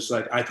 because it's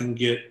like I can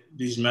get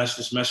this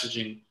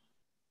messaging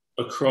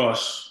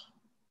across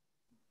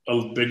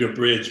a bigger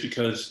bridge,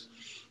 because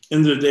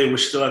end of the day, we're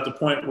still at the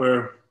point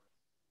where,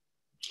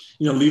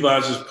 you know,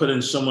 Levi's has put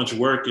in so much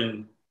work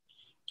in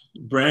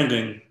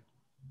branding.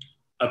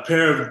 A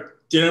pair of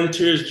Denim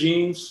Tears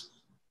jeans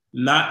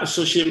not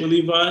associated with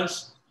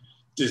Levi's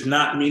does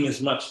not mean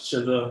as much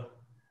to the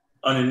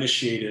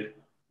uninitiated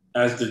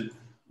as the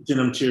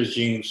Denim Tears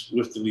jeans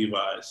with the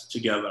Levi's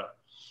together.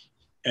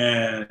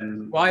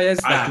 And why is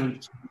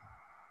that?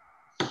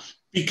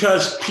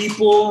 Because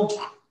people,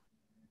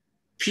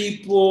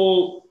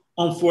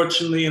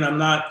 unfortunately, and I'm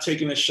not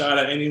taking a shot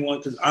at anyone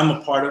because I'm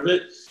a part of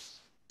it,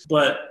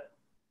 but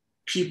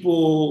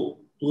people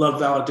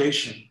love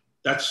validation.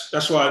 That's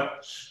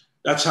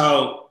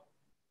how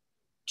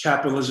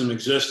capitalism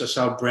exists. That's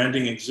how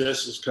branding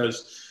exists, is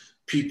because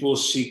people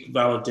seek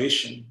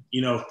validation,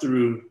 you know,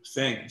 through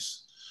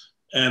things.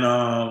 And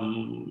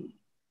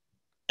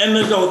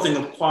there's the whole thing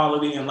of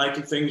quality and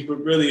liking things,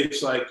 but really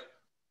it's like,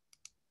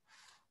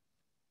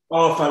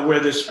 oh, if I wear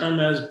this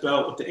Hermes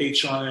belt with the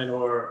H on it,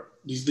 or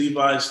these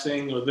Levi's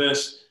thing, or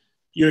this,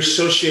 you're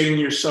associating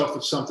yourself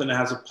with something that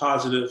has a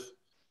positive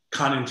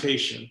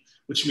connotation,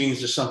 which means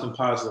there's something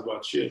positive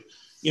about you.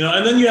 You know,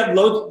 and then you have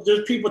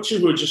there's people too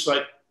who are just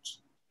like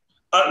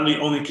utterly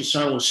only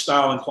concerned with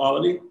style and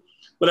quality,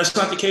 but that's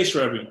not the case for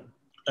everyone.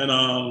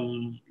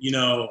 And, you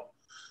know,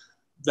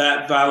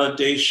 that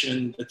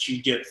validation that you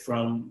get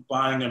from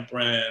buying a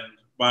brand,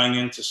 buying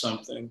into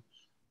something,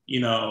 you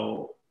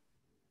know,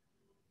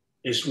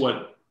 is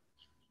what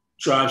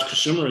drives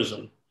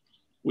consumerism,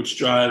 which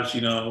drives,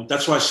 you know,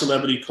 that's why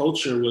celebrity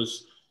culture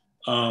was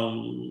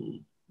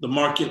the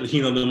market,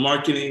 you know, the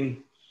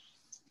marketing,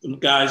 the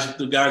guys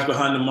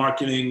behind the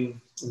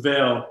marketing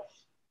veil,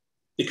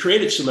 they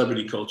created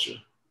celebrity culture.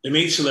 They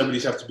made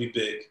celebrities have to be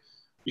big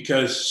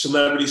because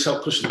celebrities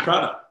help push the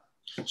product.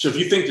 So if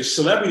you think the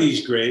celebrity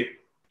is great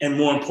and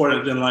more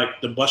important than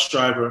like the bus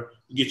driver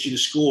to get you to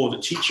school, or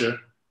the teacher,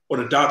 or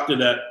the doctor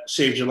that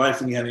saved your life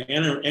when you had an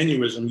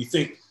aneurysm, you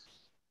think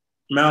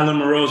Marilyn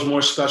Monroe is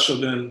more special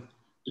than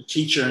the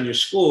teacher in your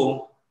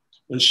school.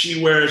 When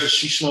she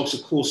smokes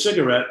a cool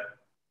cigarette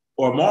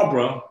or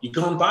Marlboro, you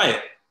go and buy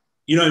it.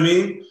 You know what I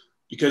mean?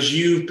 Because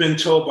you've been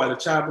told by the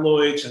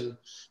tabloids and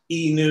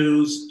E!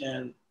 News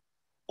and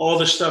all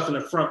the stuff in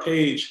the front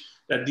page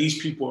that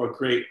these people are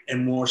great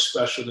and more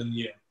special than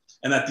you.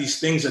 And that these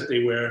things that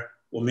they wear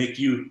will make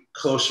you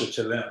closer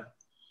to them,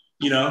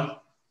 you know?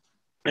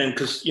 And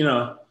because, you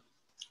know,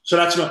 so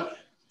that's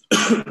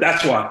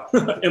why,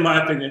 in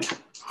my opinion.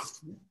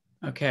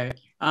 Okay.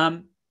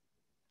 You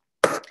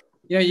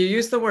know, you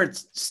use the word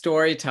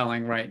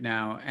storytelling right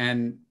now,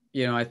 and,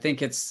 you know, I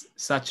think it's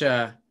such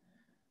a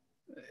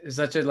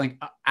like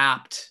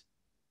apt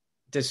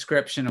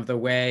description of the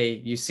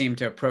way you seem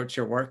to approach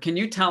your work. Can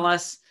you tell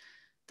us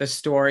the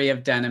story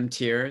of Denim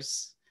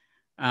Tears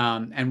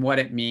and what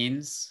it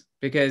means?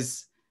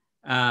 Because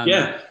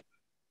yeah.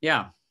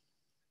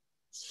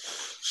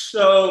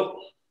 So,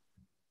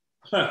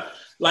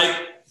 like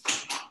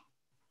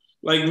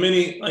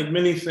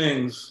many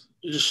things,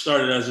 it just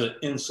started as an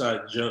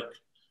inside joke.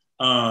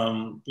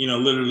 You know,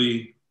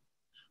 literally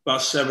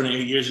about 7 or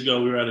 8 years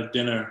ago, we were at a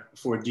dinner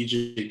for a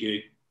DJ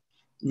gig.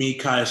 Me,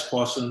 Caius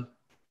Paulson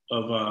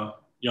of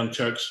Young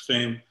Turks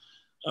fame,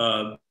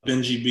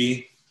 Benji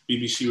B,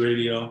 BBC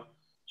Radio,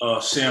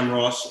 Sam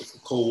Ross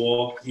of Cold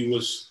Wall.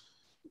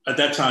 At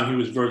that time, he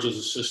was Virgil's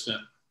assistant.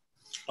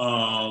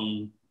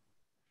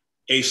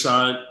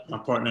 A-Side, my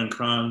partner in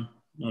crime,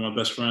 one of my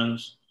best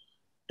friends.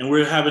 And we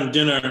were having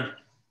dinner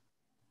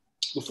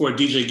before a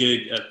DJ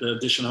gig at the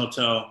Edition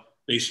Hotel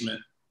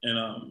basement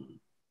in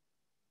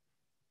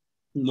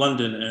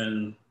London.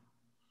 And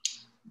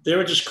they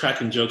were just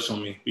cracking jokes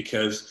on me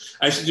because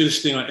I used to do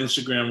this thing on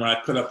Instagram where I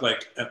put up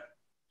like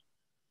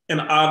an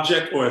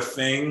object or a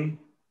thing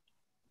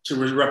to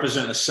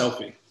represent a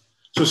selfie.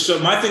 So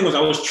my thing was I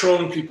was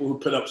trolling people who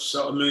put up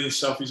a million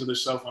selfies of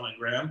themselves on a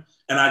gram,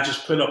 and I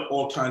just put up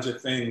all kinds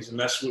of things, and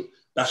that's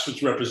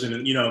what's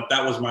represented. You know,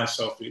 that was my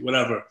selfie,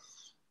 whatever.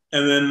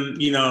 And then,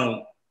 you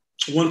know,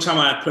 one time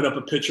I put up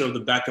a picture of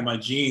the back of my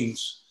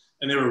jeans,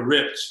 and they were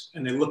ripped,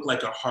 and they looked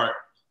like a heart,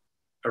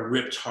 a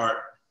ripped heart.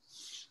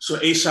 So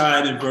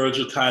A-Side and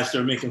Virgil, Kais, they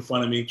were making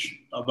fun of me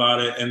about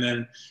it, and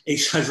then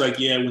A-Side's like,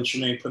 yeah, when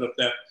Tremaine put up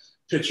that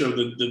picture of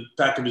the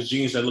back of his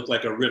jeans that looked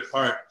like a ripped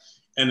heart,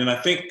 And then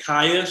I think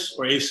Caius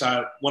or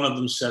Asai, one of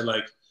them said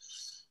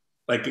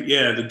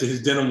yeah,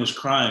 his denim was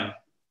crying.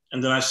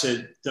 And then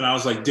I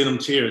was like, Denim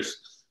Tears.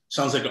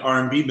 Sounds like an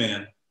R&B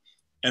band.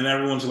 And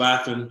everyone's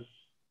laughing.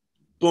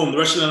 Boom, the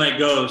rest of the night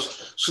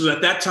goes. So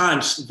at that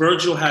time,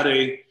 Virgil had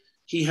a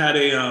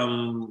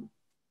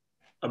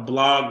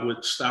blog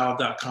with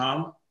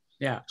style.com.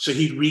 Yeah. So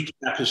he'd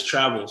recap his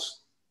travels.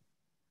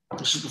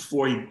 This is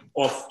before he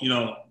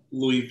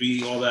Louis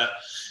V, all that,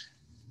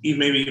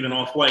 maybe even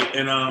Off-White.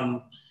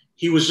 And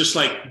he was just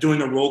like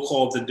doing a roll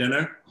call of the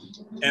dinner.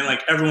 And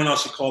like everyone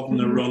else, he called them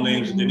their real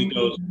names. And then he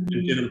goes, and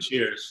Denim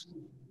Tears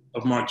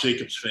of Marc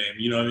Jacobs fame.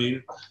 You know what I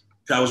mean?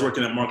 I was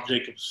working at Marc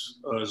Jacobs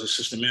as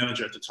assistant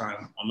manager at the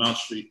time on Mount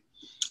Street.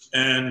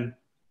 And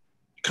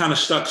kind of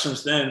stuck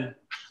since then.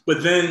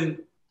 But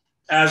then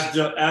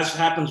as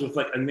happens with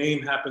like a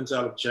name happens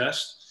out of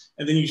jest,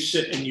 and then you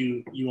sit and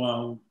you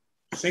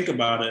think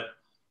about it.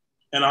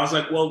 And I was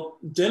like, well,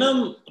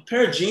 denim, a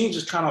pair of jeans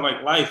is kind of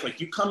like life. Like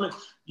you come in,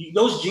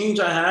 those jeans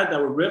I had that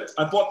were ripped,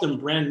 I bought them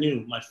brand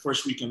new my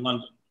first week in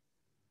London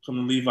from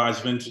the Levi's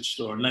vintage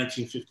store,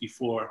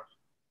 1954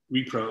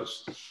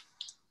 repros,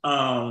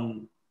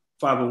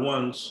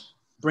 501s,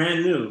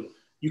 brand new.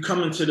 You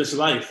come into this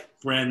life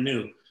brand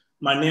new.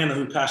 My Nana,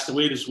 who passed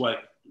away this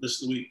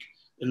week,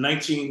 in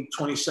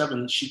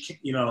 1927,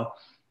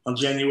 on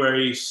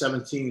January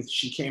 17th,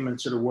 she came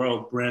into the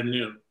world brand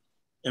new.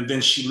 And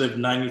then she lived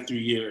 93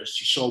 years.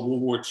 She saw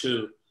World War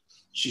II.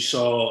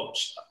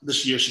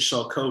 This year she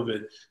saw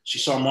COVID. She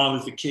saw Martin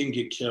Luther King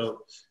get killed.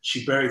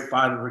 She buried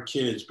 5 of her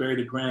kids, buried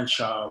a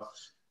grandchild,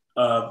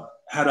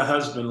 had a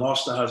husband,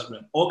 lost a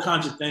husband, all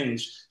kinds of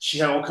things. She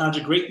had all kinds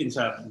of great things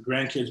happen,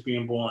 grandkids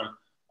being born,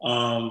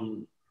 saw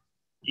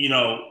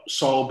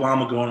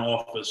Obama go in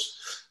office,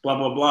 blah,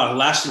 blah, blah. The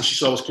last thing she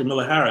saw was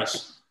Kamala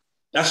Harris.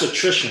 That's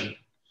attrition.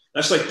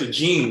 That's like the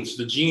jeans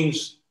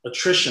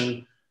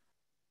attrition.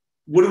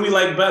 What do we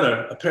like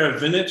better? A pair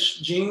of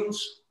vintage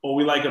jeans, or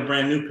we like a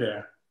brand new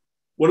pair?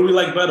 What do we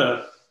like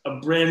better? A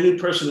brand new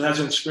person who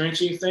hasn't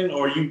experienced anything,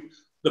 or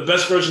the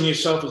best version of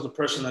yourself is the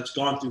person that's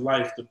gone through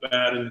life, the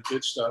bad and the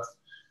good stuff,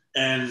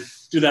 and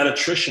through that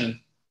attrition.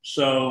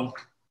 So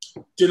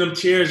Denim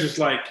Tears is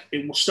like,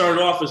 it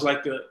started off as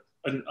like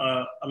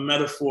a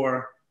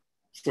metaphor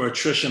for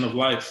attrition of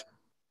life,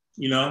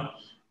 and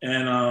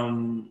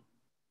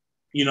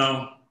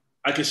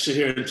I could sit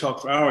here and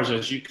talk for hours,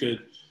 as you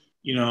could,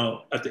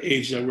 at the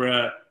age that we're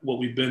at, what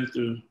we've been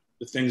through,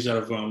 the things that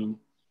have,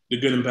 the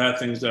good and bad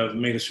things that have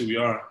made us who we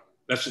are.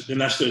 That's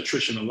the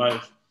attrition of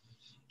life.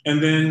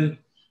 And then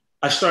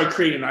I started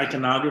creating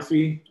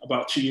iconography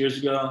about 2 years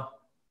ago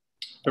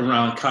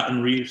around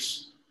cotton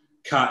reefs,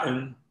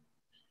 cotton.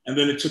 And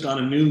then it took on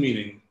a new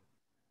meaning,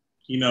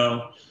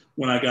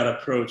 when I got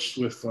approached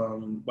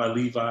by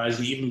Levi's,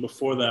 and even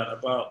before that,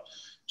 about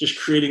just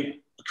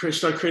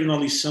start creating all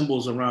these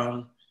symbols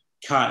around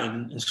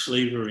cotton and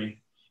slavery.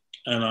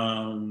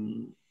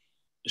 And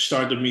it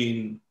started to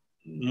mean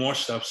more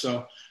stuff.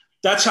 So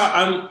that's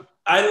how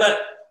I let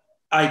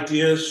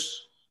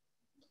ideas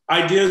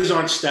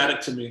aren't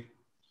static to me.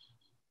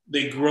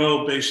 They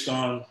grow based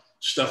on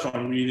stuff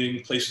I'm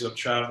reading, places I'm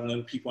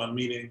traveling, people I'm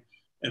meeting,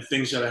 and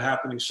things that are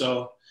happening.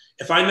 So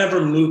if I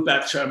never moved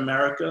back to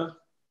America,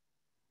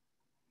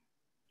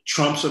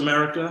 Trump's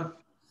America,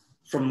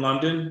 from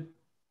London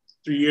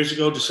 3 years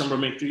ago, December,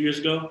 May 3 years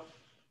ago,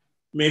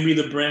 maybe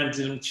the brand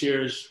Denim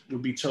Tears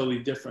would be totally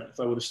different if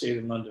I would have stayed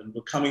in London.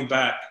 But coming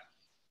back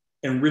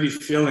and really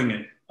feeling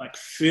it, I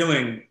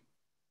couldn't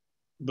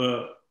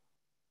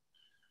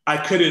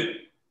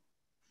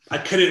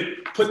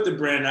put the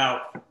brand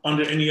out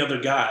under any other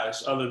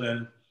guise other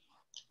than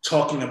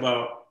talking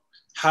about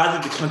how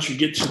did the country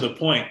get to the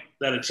point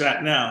that it's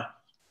at now.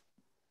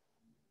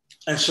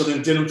 And so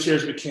then Denim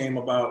Tears became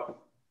about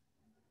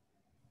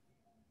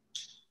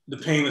the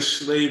pain of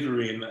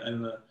slavery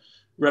and the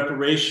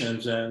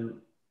reparations and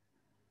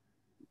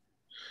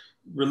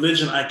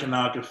religion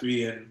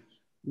iconography, and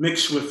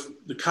mixed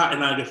with the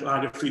cotton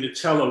iconography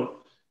to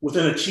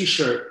within a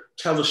t-shirt,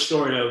 tell the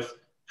story of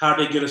how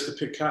they get us to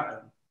pick cotton.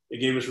 They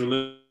gave us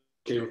religion,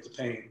 they gave us the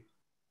pain.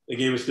 They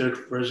gave us their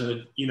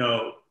version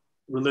of,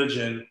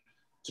 religion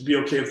to be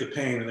okay with the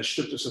pain, and they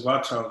stripped us of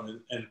our tongue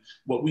and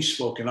what we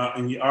spoke in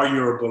our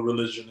Yoruba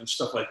religion and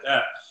stuff like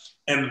that.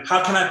 And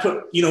how can I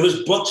put,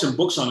 there's books and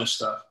books on this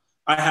stuff.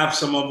 I have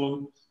some of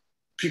them.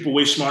 People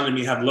way smarter than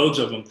me have loads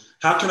of them.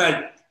 How can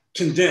I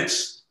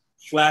condense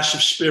Flash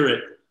of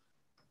Spirit,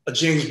 a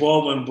James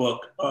Baldwin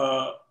book,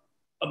 a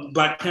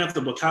Black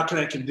Panther book? How can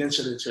I condense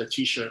it into a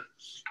t-shirt?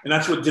 And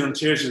that's what Denim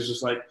Tears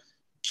is like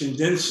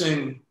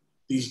condensing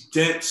these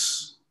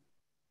dense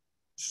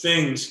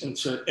things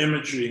into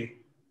imagery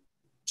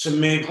to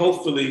make,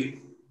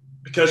 hopefully,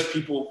 because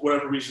people, for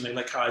whatever reason, they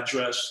like how I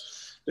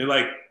dress, they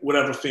like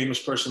whatever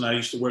famous person I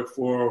used to work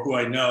for or who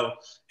I know,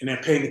 and they're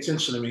paying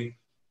attention to me.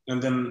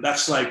 And then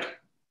that's like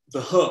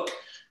the hook.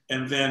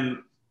 And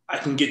then I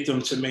can get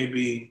them to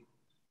maybe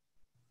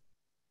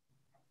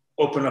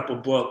open up a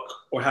book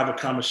or have a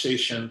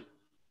conversation.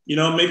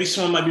 Maybe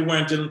someone might be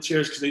wearing Denim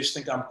Tears because they just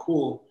think I'm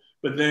cool,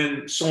 But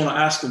then someone will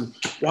ask them,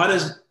 why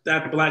does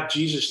that Black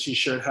Jesus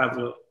t-shirt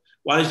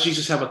why does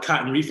Jesus have a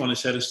cotton wreath on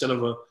his head instead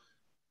of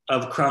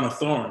a crown of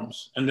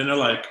thorns? And then they're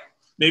like,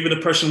 maybe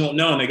the person won't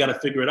know and they got to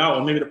figure it out.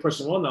 Or maybe the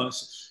person will know,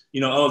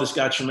 oh, this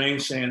guy Tremaine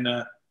saying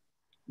that,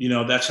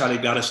 that's how they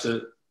got us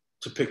to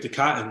pick the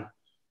cotton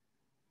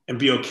and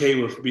be okay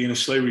with being in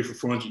slavery for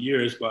 400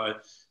 years by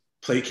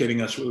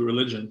placating us with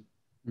religion.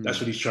 That's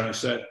what he's trying to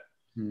say.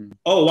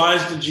 Oh, why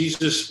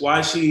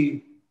is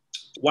he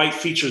white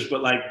features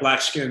but like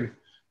Black skin?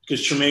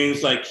 Because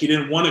Tremaine's like, he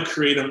didn't want to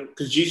create him,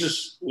 because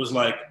Jesus was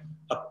like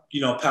a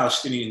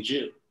Palestinian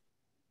Jew.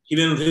 He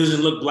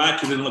doesn't look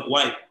Black, he didn't look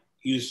white.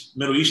 He was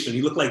Middle Eastern.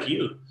 He looked like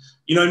you.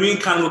 You know what I mean?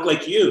 Kind of looked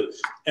like you.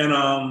 And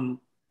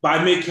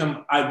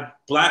I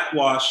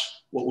blackwash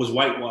what was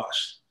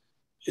whitewashed.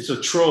 It's a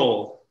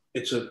troll.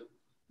 It's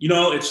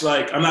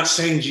like, I'm not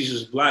saying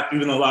Jesus is Black,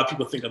 even though a lot of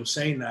people think I'm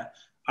saying that.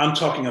 I'm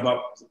talking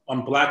about,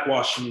 I'm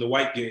blackwashing the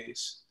white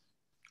gaze.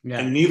 Yeah.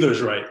 And neither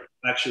is right,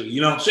 actually.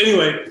 So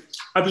anyway,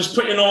 I'm just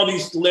putting all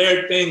these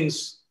layered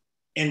things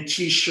in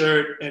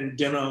t-shirt and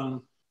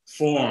denim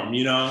form,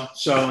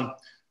 So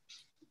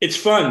it's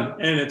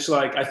fun. And it's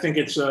like, I think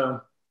it's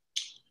a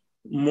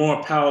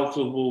more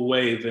palatable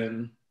way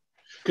than,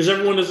 because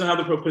everyone doesn't have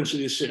the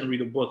propensity to sit and read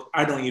a book.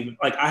 I don't even,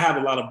 like, I have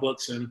a lot of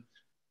books and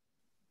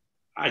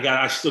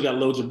I still got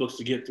loads of books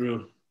to get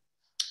through.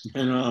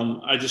 And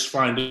I just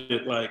find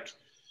it like,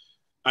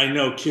 I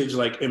know kids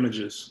like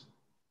images.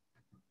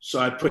 So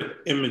I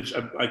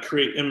I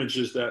create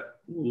images that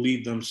will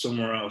lead them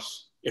somewhere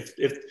else.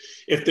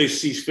 If they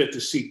see fit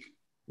to seek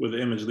where the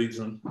image leads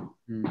them.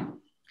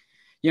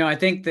 I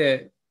think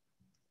that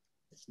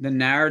the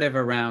narrative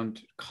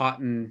around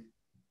cotton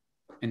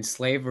and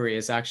slavery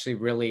is actually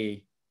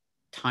really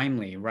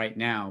timely right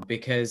now,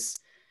 because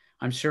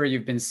I'm sure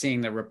you've been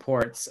seeing the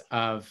reports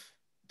of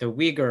the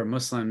Uyghur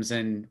Muslims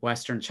in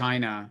Western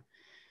China.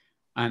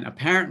 And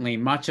apparently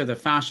much of the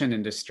fashion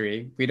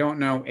industry, we don't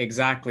know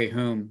exactly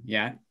whom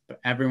yet, but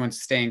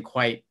everyone's staying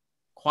quite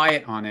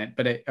quiet on it.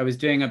 But I was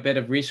doing a bit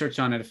of research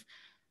on it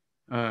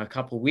a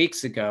couple of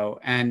weeks ago,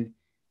 and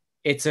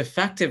it's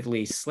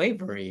effectively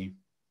slavery.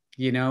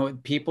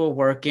 People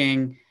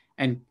working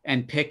and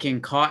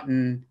picking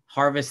cotton,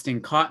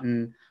 harvesting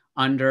cotton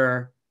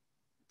under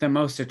the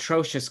most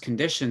atrocious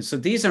conditions. So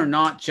these are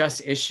not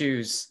just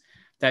issues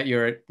that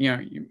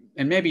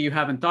and maybe you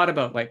haven't thought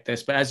about like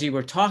this, but as you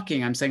were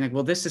talking, I'm saying like,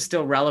 well, this is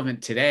still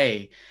relevant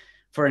today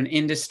for an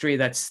industry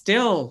that's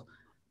still,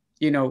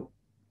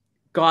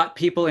 got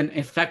people in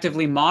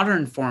effectively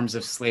modern forms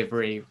of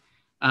slavery.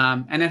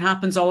 And it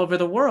happens all over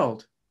the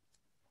world.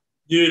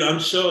 Dude, I'm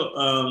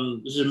so,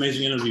 this is an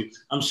amazing interview.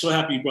 I'm so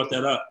happy you brought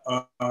that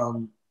up.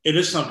 It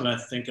is something I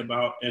think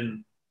about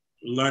and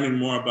learning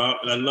more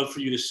about. And I'd love for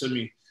you to send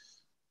me,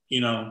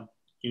 you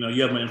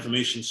have my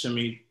information, send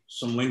me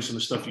some links and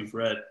the stuff you've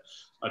read.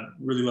 I'd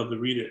really love to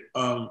read it.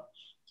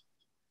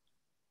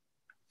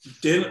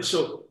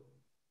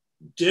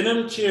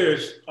 Denim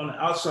Tears on the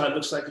outside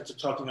looks like it's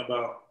talking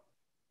about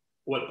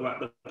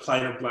the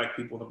plight of Black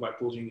people and the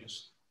Black Bull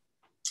Genius.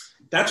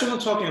 That's what I'm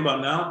talking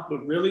about now,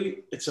 but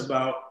really it's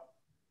about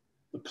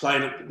the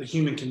plight of the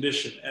human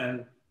condition.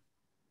 And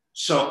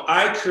so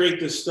I create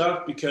this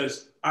stuff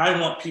because I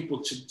want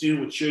people to do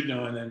what you're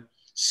doing, and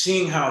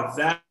seeing how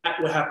that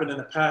what happened in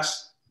the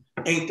past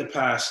ain't the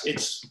past.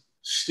 It's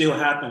still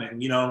happening.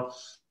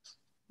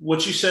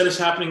 What you said is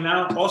happening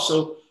now.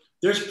 Also,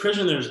 there's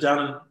prisoners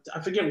down in,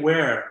 I forget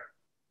where.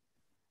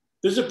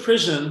 There's a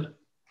prison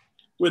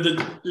where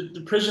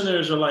the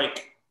prisoners are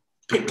like,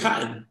 pick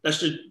cotton.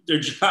 That's their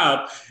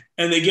job.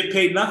 And they get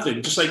paid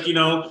nothing. Just like,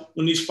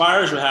 when these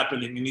fires were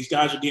happening and these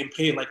guys are getting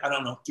paid like, I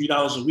don't know,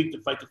 $3 a week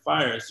to fight the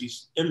fires,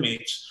 these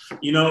inmates,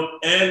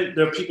 and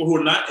there are people who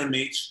are not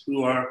inmates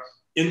who are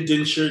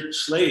indentured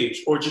slaves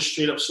or just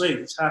straight up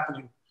slaves. It's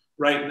happening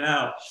right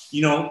now.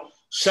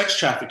 Sex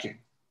trafficking.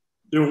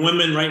 There are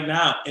women right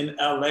now in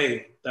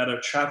LA that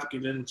are trafficked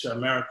into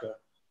America,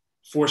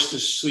 forced to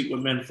sleep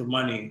with men for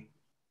money.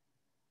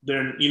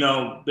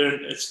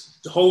 It's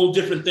a whole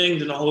different thing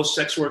than the whole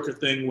sex worker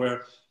thing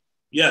where,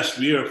 yes,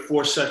 we are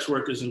for sex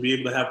workers and be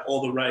able to have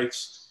all the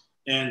rights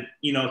and,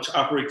 to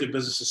operate their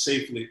businesses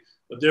safely.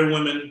 But there are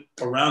women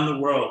around the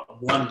world,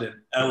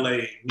 London, LA,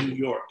 New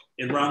York,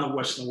 and around the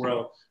Western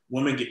world,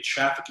 women get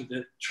trafficked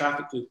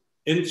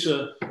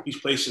into these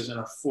places and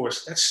are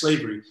forced. That's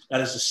slavery.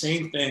 That is the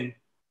same thing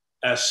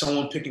as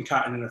someone picking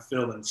cotton in a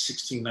field in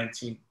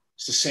 1619.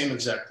 It's the same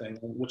exact thing.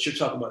 And what you're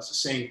talking about is the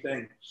same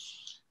thing.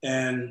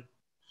 And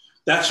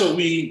that's what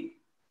we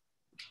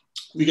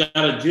got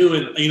to do.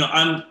 And,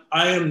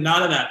 I am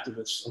not an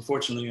activist,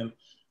 unfortunately. And,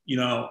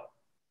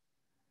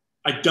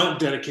 I don't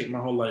dedicate my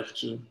whole life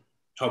to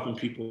helping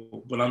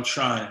people, but I'm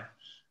trying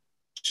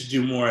to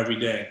do more every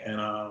day.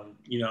 And,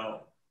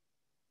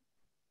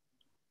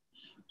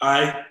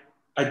 I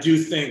do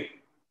think,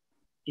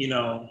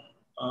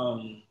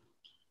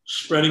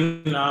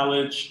 spreading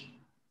knowledge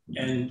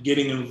and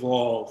getting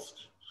involved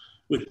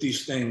with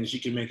these things, you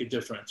can make a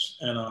difference.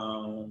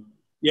 And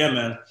yeah,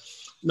 man,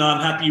 no, I'm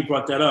happy you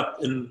brought that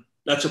up. And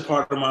that's a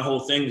part of my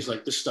whole thing is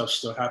like, this stuff's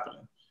still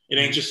happening. It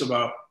ain't just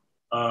about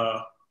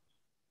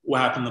what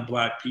happened to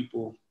Black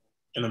people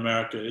in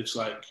America. It's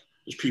like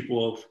there's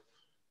people of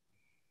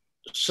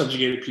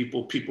subjugated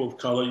people, people of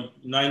color,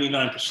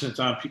 99% of the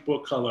time, people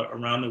of color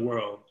around the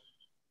world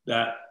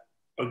that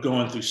are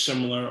going through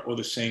similar or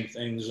the same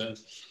things. And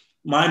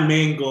my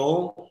main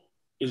goal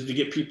is to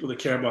get people to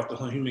care about the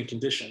human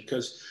condition,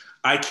 because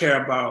I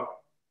care about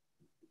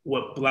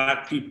what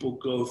Black people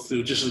go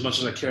through just as much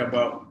as I care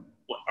about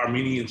what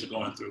Armenians are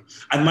going through.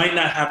 I might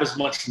not have as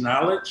much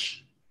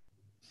knowledge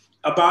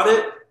about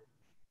it,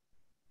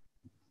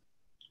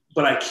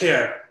 but I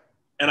care.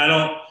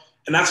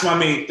 And that's my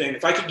main thing.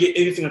 If I could get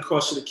anything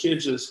across to the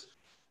kids is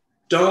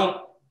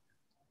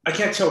I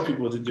can't tell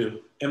people what to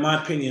do. In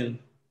my opinion,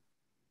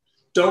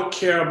 don't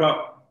care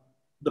about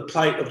the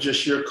plight of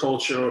just your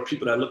culture or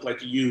people that look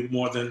like you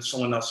more than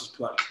someone else's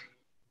plight.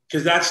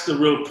 Because that's the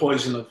real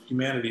poison of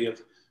humanity,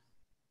 of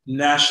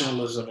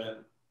nationalism and,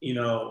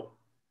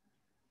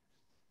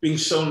 being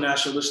so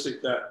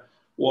nationalistic that,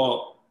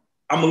 well,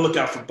 I'm gonna look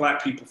out for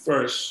Black people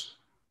first,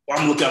 or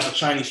I'm gonna look out for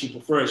Chinese people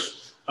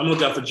first, I'm gonna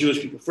look out for Jewish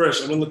people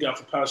first, I'm gonna look out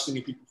for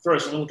Palestinian people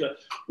first, I'm gonna look at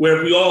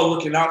where we all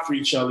looking out for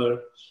each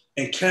other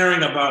and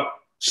caring about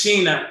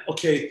seeing that,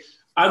 okay,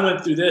 I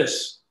went through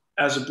this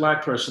as a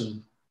Black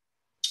person,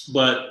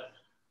 but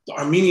the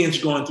Armenians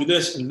are going through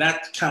this and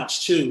that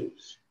counts too.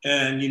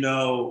 And,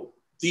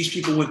 these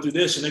people went through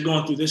this and they're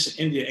going through this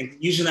in India, and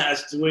using that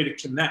as the way to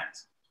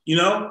connect,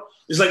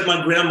 It's like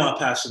my grandma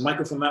passed,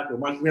 Michael from Macro,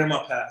 my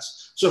grandma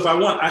passed. So if I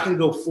want, I can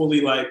go fully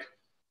like,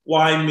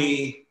 why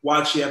me?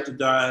 Why'd she have to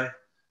die?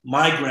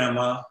 My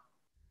grandma,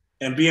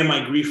 and be in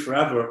my grief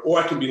forever. Or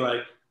I can be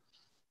like,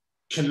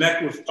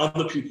 connect with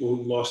other people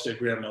who lost their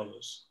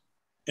grandmothers.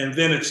 And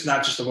then it's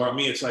not just about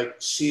me, it's like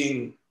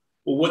seeing,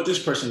 well, what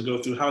this person go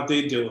through, how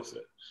they deal with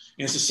it.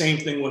 And it's the same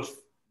thing with,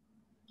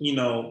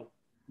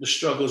 the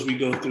struggles we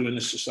go through in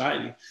this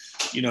society,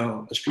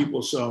 as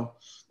people. So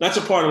that's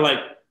a part of like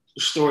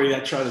the story I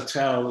try to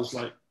tell, is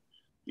like,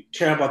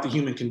 care about the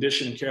human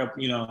condition and care,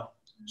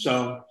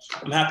 so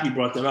I'm happy you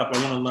brought that up.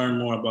 I want to learn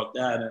more about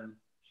that. And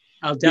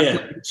I'll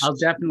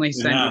definitely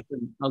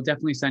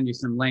send you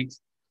some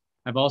links.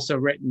 I've also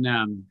written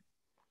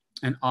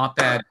an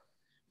op-ed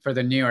for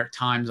the New York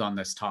Times on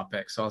this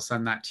topic. So I'll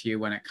send that to you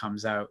when it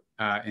comes out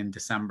in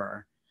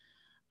December.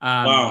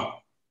 Wow.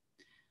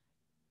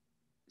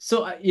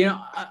 So,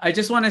 I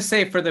just want to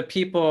say, for the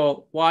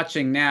people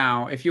watching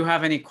now, if you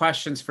have any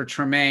questions for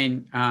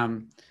Tremaine,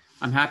 I'm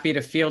happy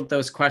to field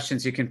those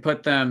questions. You can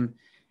put them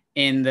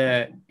in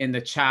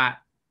the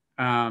chat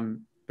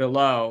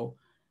below.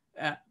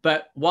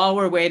 But while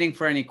we're waiting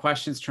for any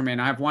questions, Tremaine,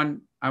 I have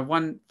one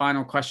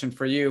final question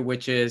for you,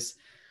 which is,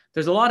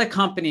 there's a lot of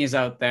companies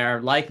out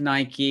there like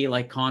Nike,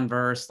 like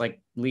Converse,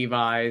 like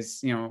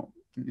Levi's,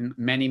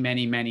 many,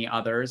 many, many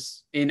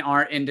others in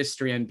our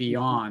industry and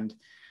beyond,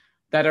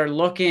 that are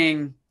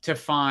looking to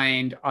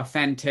find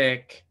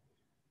authentic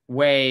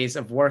ways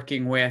of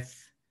working with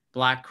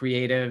Black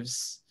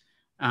creatives,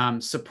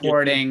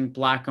 supporting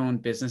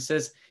Black-owned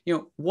businesses.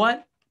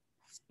 What,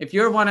 if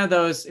you're one of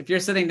those, if you're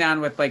sitting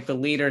down with like the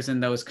leaders in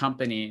those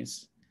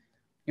companies,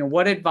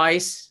 what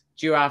advice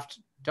do you have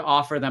to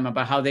offer them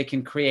about how they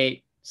can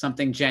create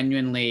something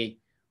genuinely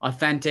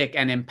authentic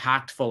and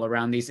impactful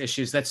around these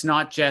issues that's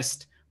not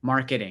just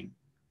marketing?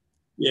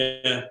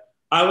 Yeah,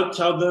 I would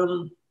tell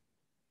them,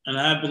 and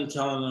I've been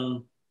telling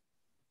them,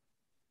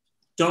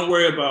 don't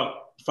worry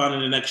about finding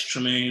the next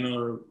Tremaine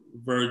or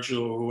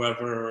Virgil or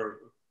whoever,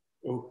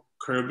 or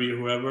Kirby or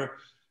whoever.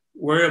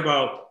 Worry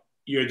about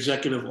your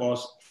executive,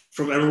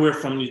 from everywhere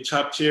from your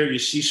top tier, your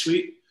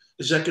C-suite,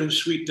 executive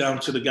suite, down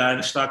to the guy in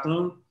the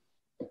stockroom.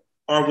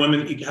 Are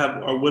women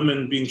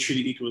being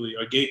treated equally?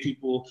 Are gay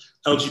people,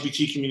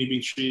 LGBT community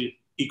being treated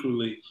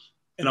equally?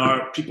 And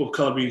are people of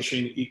color being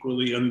treated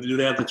equally? And do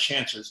they have the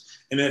chances?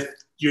 And if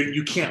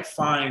you can't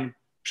find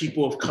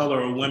people of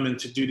color or women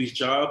to do these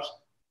jobs,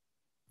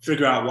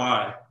 figure out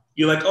why.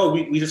 You're like, oh,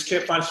 we just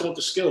can't find someone with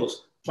the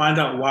skills. Find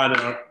out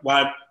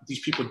why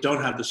these people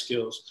don't have the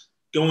skills.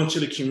 Go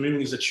into the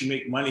communities that you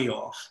make money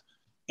off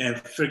and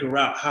figure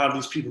out how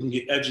these people can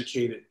get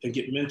educated and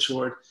get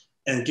mentored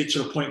and get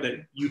to the point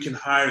that you can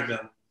hire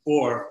them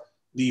for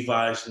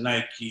Levi's,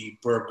 Nike,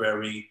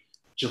 Burberry,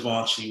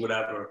 Givenchy,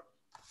 whatever.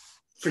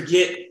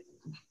 Forget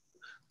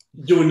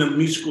doing the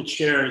musical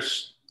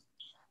chairs.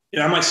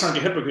 I might sound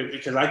like a hypocrite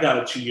because I got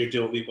a 2-year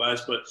deal with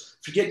Levi's, but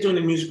forget doing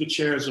the musical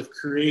chairs of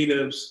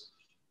creatives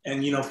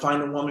and,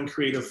 find a woman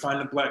creative,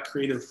 find a Black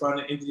creative, find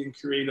an Indian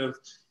creative.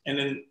 And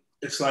then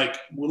it's like,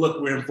 well,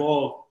 look, we're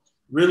involved.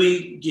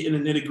 Really get in the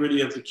nitty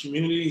gritty of the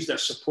communities that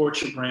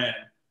support your brand.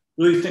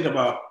 Really think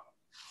about,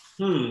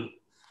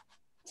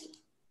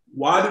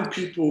 why do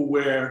people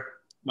wear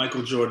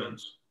Michael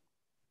Jordans?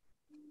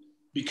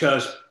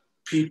 Because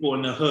people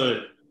in the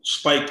hood,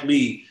 Spike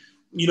Lee,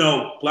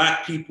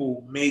 Black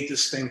people made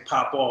this thing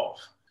pop off.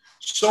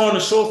 So on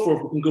and so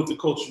forth, we can go through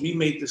culture. We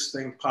made this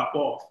thing pop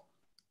off.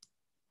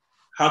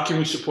 How can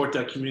we support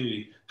that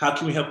community? How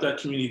can we help that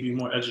community be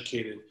more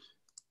educated,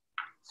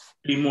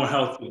 be more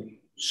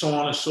healthy, so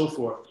on and so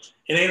forth?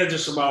 It ain't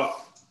just about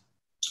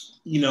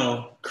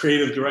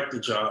creative director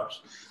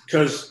jobs.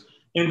 Because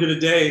end of the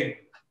day,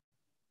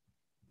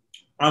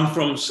 I'm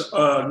from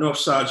North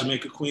Side,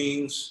 Jamaica,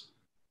 Queens.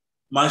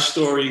 My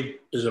story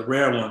is a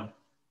rare one.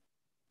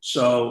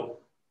 So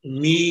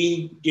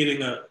me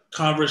getting a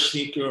Converse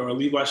sneaker or a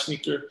Levi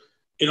sneaker,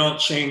 it don't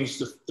change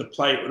the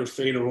plight or the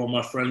fate of all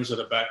my friends that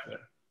are back there.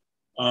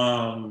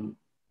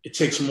 It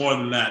takes more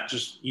than that.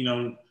 Just,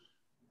 and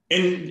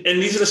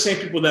these are the same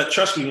people that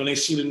trust me when they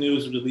see the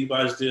news of the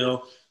Levi's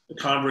deal, the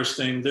Converse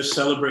thing. They're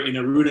celebrating,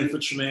 they're rooting for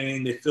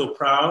Tremaine, they feel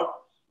proud,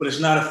 but it's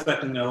not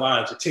affecting their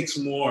lives. It takes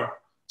more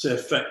to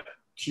affect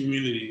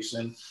communities,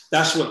 and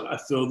that's what I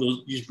feel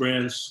these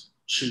brands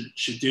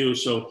should do.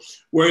 So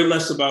worry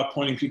less about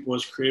pointing people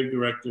as creative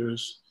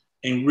directors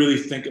and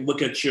really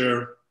look at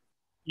your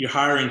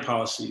hiring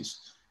policies,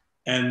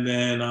 and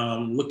then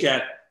look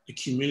at the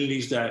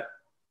communities that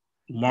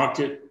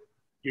market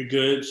your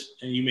goods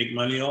and you make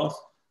money off.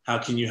 How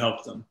can you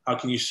help them? How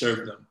can you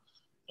serve them?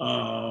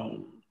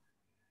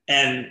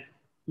 And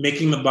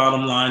making the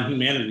bottom line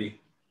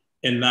humanity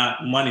and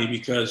not money,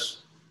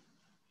 because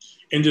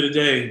end of the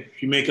day,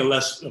 if you make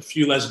a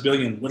few less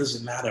billion, what does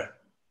it matter?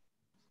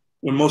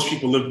 When most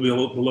people live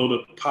below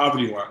the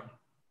poverty line,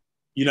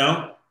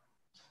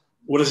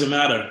 what does it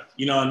matter?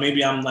 And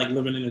maybe I'm like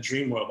living in a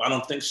dream world. I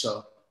don't think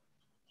so.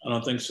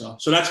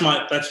 So that's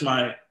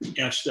my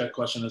answer to that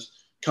question is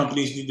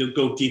companies need to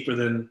go deeper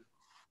than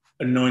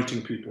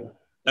anointing people.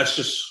 That's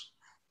just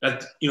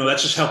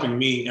helping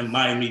me and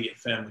my immediate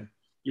family.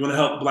 You want to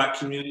help Black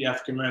community,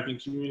 African American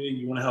community,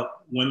 you want to help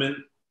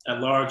women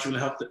at large, you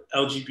want to help the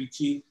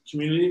LGBT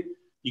community,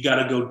 you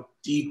got to go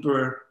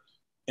deeper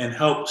and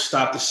help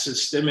stop the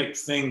systemic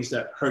things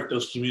that hurt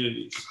those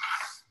communities.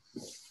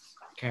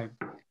 Okay.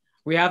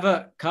 We have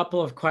a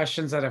couple of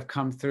questions that have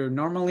come through.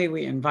 Normally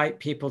we invite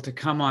people to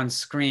come on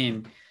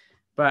screen,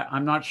 but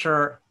I'm not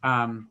sure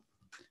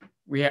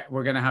we're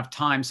going to have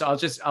time. So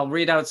I'll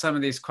read out some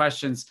of these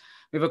questions.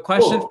 We have a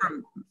question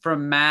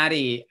from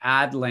Maddie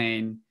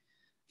Adlane.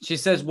 She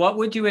says, what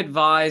would you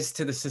advise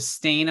to the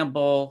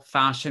sustainable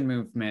fashion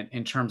movement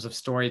in terms of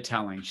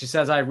storytelling? She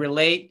says, I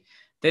relate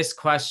this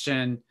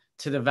question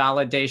to the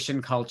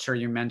validation culture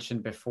you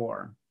mentioned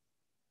before.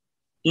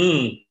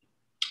 What's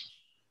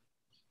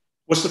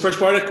the first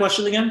part of the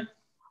question again?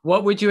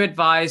 What would you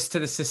advise to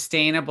the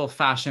sustainable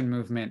fashion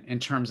movement in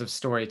terms of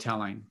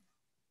storytelling?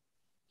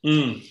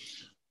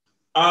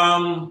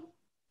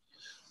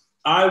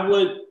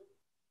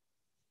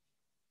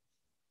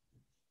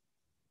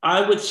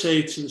 I would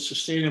say to the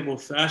sustainable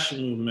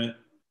fashion movement,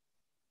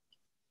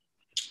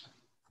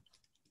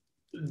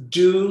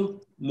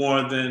 do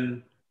more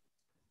than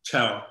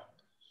tell.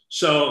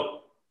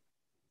 So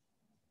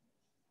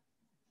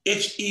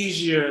it's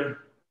easier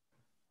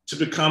to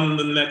become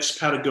the next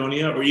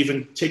Patagonia or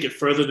even take it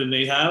further than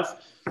they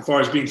have as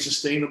far as being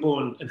sustainable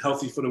and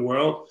healthy for the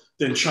world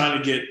than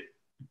trying to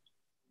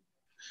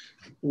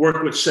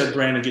work with said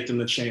brand and get them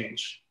to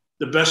change.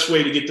 The best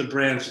way to get the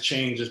brands to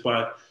change is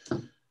by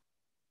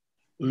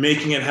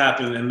making it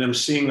happen and them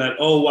seeing that,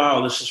 oh,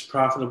 wow, this is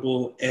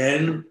profitable.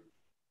 And,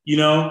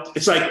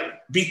 it's like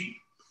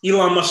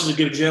Elon Musk is a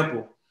good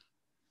example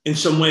in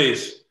some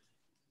ways.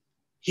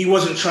 He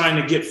wasn't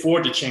trying to get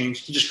Ford to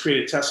change. He just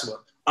created Tesla.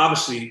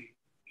 Obviously,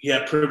 he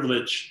had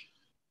privilege,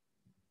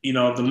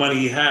 the money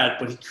he had,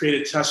 but he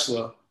created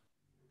Tesla.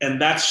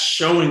 And that's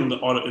showing the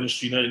auto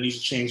industry that it needs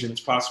to change and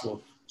it's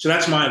possible. So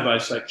that's my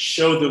advice, like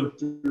show them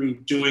through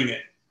doing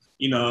it,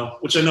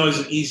 which I know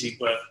isn't easy,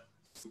 but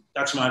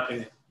that's my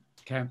opinion.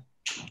 Okay.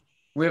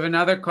 We have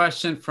another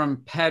question from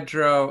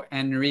Pedro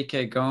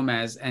Enrique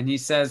Gomez, and he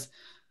says,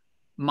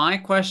 my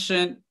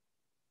question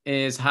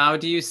is, how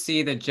do you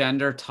see the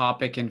gender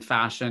topic in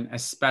fashion,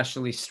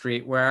 especially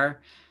streetwear,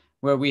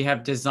 where we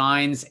have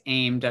designs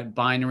aimed at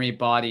binary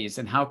bodies,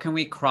 and how can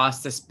we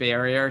cross this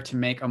barrier to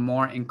make a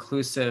more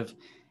inclusive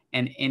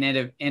and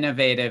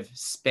innovative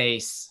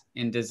space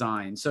in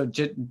design? So,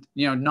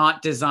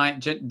 not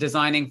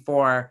designing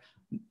for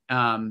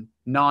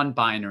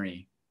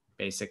non-binary,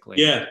 basically.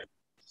 Yeah,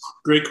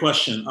 great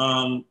question.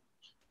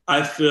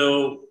 I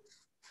feel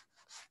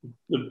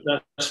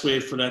the best way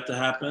for that to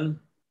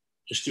happen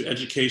is through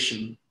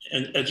education,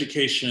 and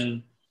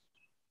education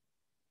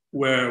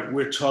where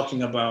we're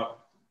talking about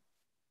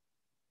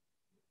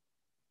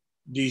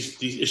these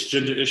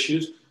gender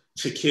issues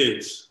to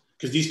kids,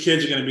 because these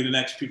kids are going to be the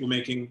next people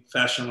making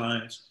fashion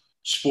lines,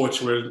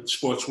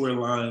 sportswear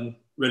line,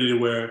 ready to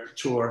wear,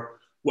 couture,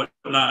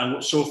 whatnot,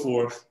 and so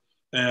forth.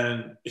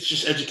 And it's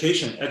just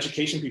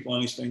education people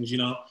on these things.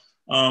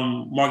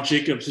 Marc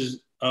Jacobs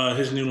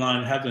his new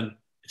line, Heaven.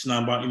 It's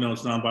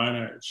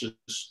non-binary. It's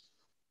just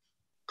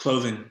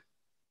clothing.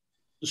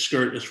 The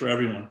skirt is for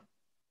everyone,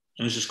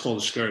 and it's just called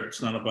a skirt.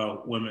 It's not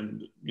about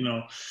women,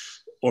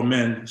 or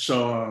men.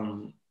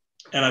 So,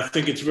 and I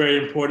think it's very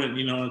important.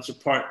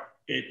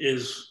 It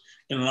is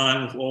in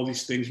line with all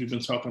these things we've been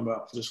talking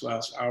about for this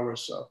last hour or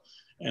so.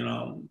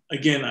 And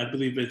again, I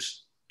believe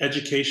it's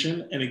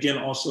education, and again,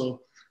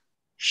 also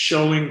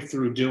showing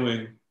through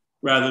doing,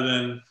 rather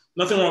than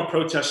nothing wrong with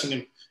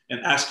protesting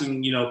and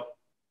asking,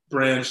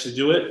 brands to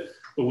do it.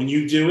 But when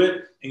you do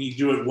it and you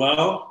do it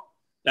well,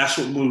 that's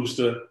what moves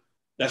the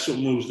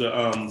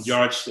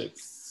yardstick.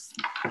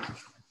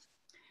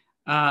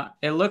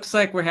 It looks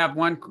like we have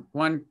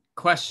one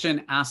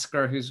question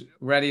asker who's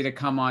ready to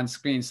come on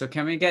screen. So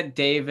can we get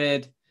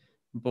David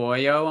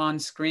Boyo on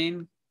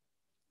screen?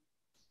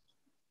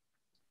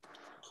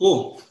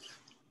 Cool.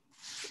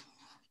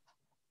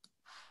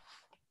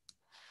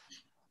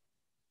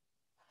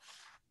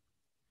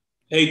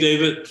 Hey,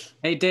 David.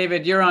 Hey,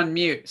 David, you're on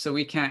mute, so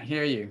we can't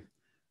hear you.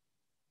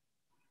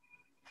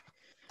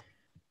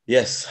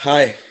 Yes.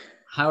 Hi.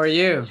 How are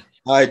you?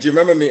 Hi. Do you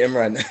remember me,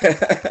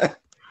 Imran?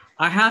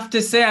 I have to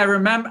say, I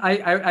remember,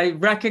 I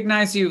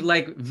recognize you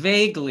like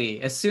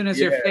vaguely as soon as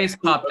your face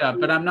popped up,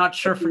 but I'm not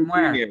sure from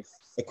where.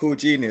 A cool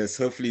genius.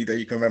 Hopefully that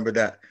you can remember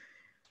that.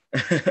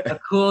 A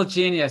cool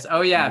genius.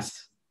 Oh,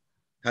 yes.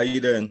 How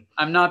you doing?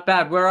 I'm not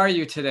bad. Where are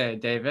you today,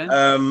 David?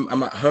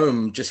 I'm at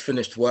home. Just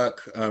finished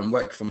work.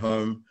 Work from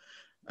home.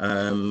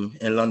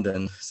 In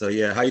London. So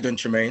yeah, how you doing,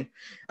 Tremaine?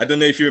 I don't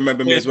know if you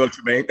remember me as well,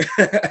 Tremaine.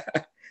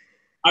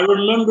 I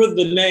remember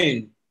the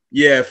name.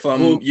 Yeah,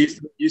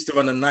 used to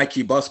run a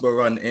Nike basketball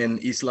run in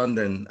East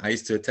London. I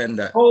used to attend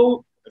that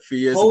a few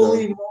years ago.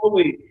 Holy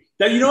moly!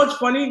 Now you know what's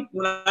funny?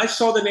 When I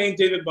saw the name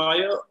David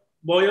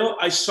Boyo,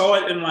 I saw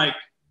it in like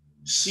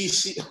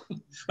CC,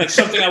 like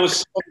something I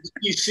was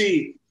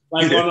CC,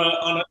 like on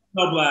a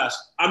email blast.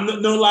 I'm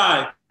no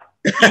lie,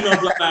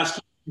 email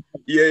blast.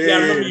 Yeah,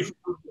 I remember you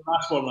from the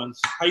basketball runs.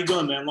 How you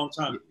doing, man? Long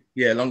time.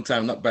 Yeah, long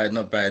time. Not bad,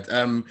 not bad.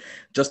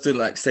 Just to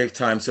like save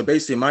time. So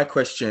basically, my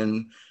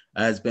question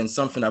has been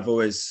something I've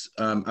always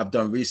I've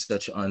done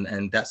research on,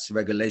 and that's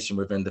regulation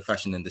within the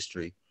fashion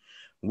industry.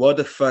 What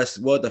are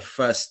the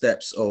first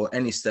steps or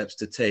any steps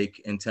to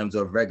take in terms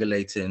of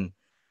regulating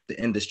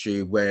the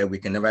industry where we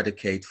can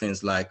eradicate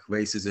things like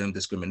racism,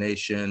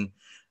 discrimination,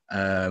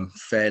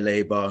 fair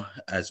labor,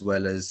 as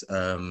well as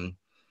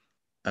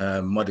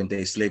modern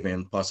day slavery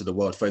in parts of the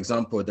world? For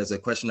example, there's a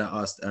question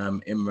I asked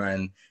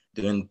Imran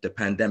during the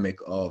pandemic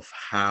of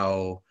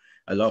how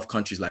a lot of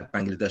countries like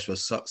Bangladesh were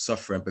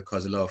suffering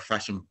because a lot of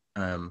fashion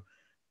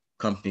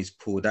companies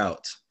pulled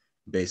out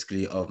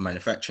basically of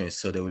manufacturing.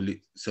 So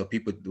so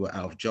people were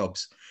out of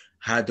jobs.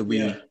 How do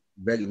we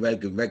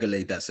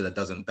regulate that so that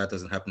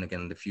doesn't happen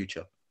again in the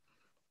future?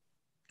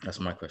 That's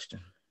my question.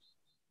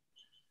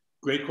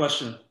 Great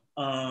question.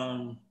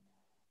 I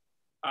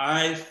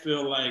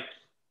feel like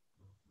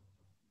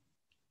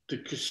the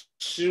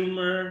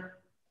consumer,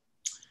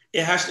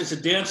 it's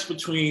a dance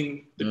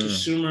between the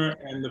consumer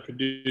and the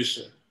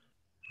producer.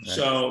 Right.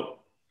 So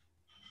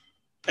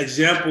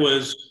example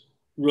is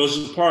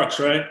Rosa Parks,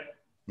 right?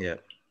 Yeah.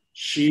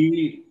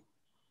 She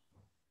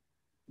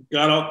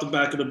got off the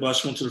back of the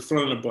bus, went to the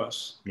front of the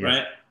bus,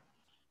 right?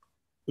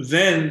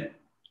 Then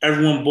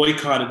everyone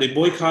boycotted. They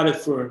boycotted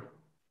for,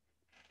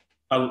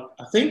 I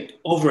think,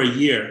 over a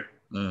year.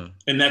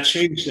 And that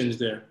changed things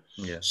there.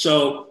 Yeah.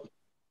 So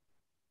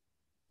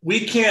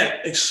we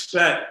can't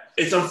expect,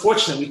 it's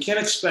unfortunate, we can't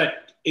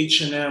expect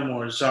H&M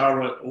or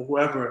Zara or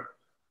whoever,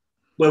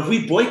 but if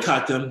we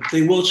boycott them,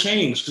 they will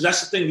change. Because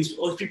that's the thing, these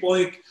people,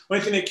 only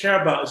thing they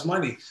care about is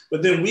money.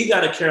 But then we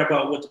got to care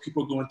about what the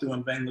people are going through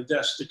in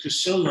Bangladesh. The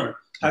consumer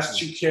has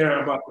to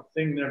care about the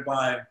thing they're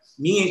buying,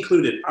 me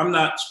included. I'm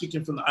not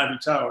speaking from the ivory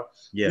tower.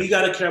 Yeah. We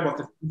got to care about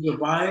the things they're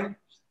buying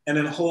and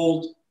then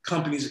hold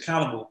companies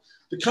accountable.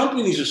 The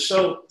companies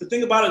are the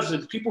thing about it is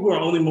that the people who are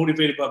only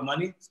motivated by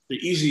money, they're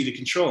easy to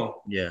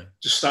control. Yeah.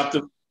 Just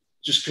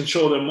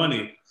control their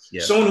money.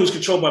 Yeah. Someone who's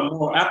controlled by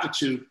moral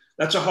aptitude,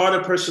 that's a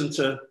harder person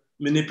to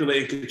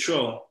manipulate and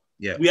control.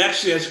 Yeah. We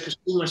actually, as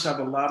consumers, have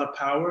a lot of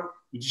power.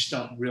 We just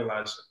don't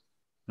realize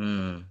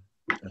it.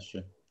 That's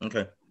true.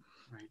 Okay.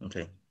 Right.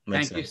 Okay.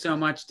 Thank you so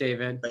much,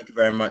 David. Thank you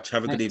very much.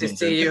 Have a good evening. Nice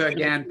to see you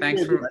again.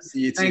 Thanks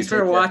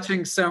for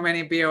watching so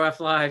many BOF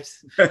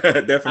lives.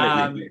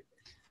 Definitely.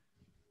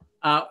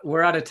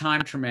 We're out of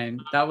time,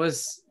 Tremaine. That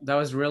was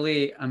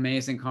really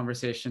amazing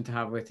conversation to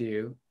have with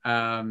you.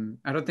 I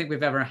don't think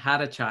we've ever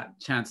had a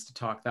chance to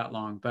talk that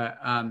long, but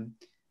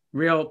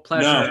real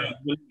pleasure.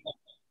 No.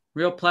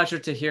 Real pleasure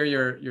to hear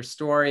your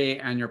story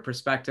and your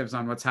perspectives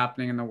on what's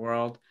happening in the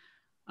world.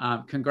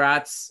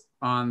 Congrats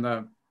on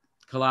the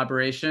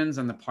collaborations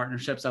and the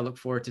partnerships. I look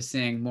forward to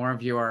seeing more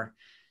of your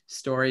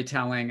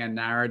storytelling and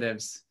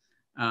narratives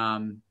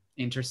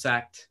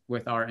intersect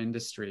with our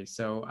industry.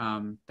 So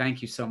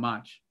thank you so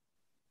much.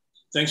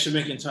 Thanks for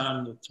making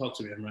time to talk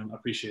to me, Imran. I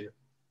appreciate it.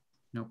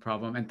 No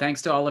problem. And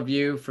thanks to all of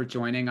you for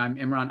joining. I'm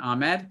Imran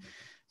Amed,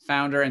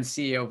 founder and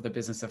CEO of the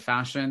Business of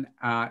Fashion.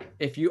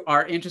 If you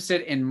are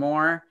interested in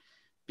more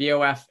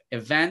BOF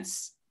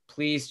events,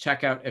 please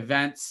check out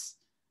events.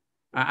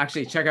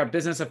 Actually, check out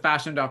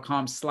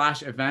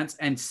businessoffashion.com/events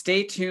and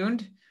stay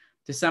tuned.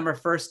 December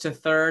 1st to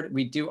 3rd,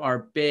 we do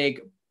our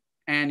big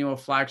annual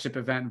flagship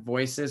event,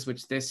 Voices,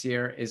 which this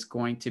year is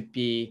going to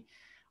be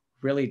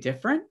really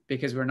different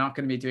because we're not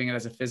going to be doing it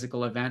as a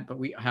physical event, but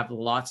we have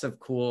lots of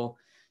cool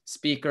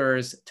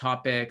speakers,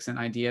 topics, and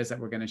ideas that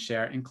we're going to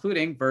share,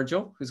 including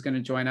Virgil, who's going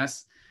to join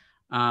us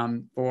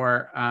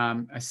for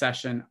a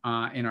session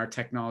in our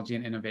technology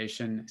and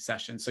innovation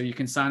session. So you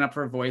can sign up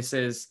for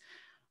Voices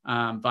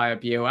via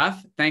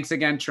BOF. Thanks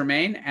again,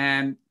 Tremaine,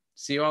 and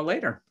see you all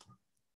later.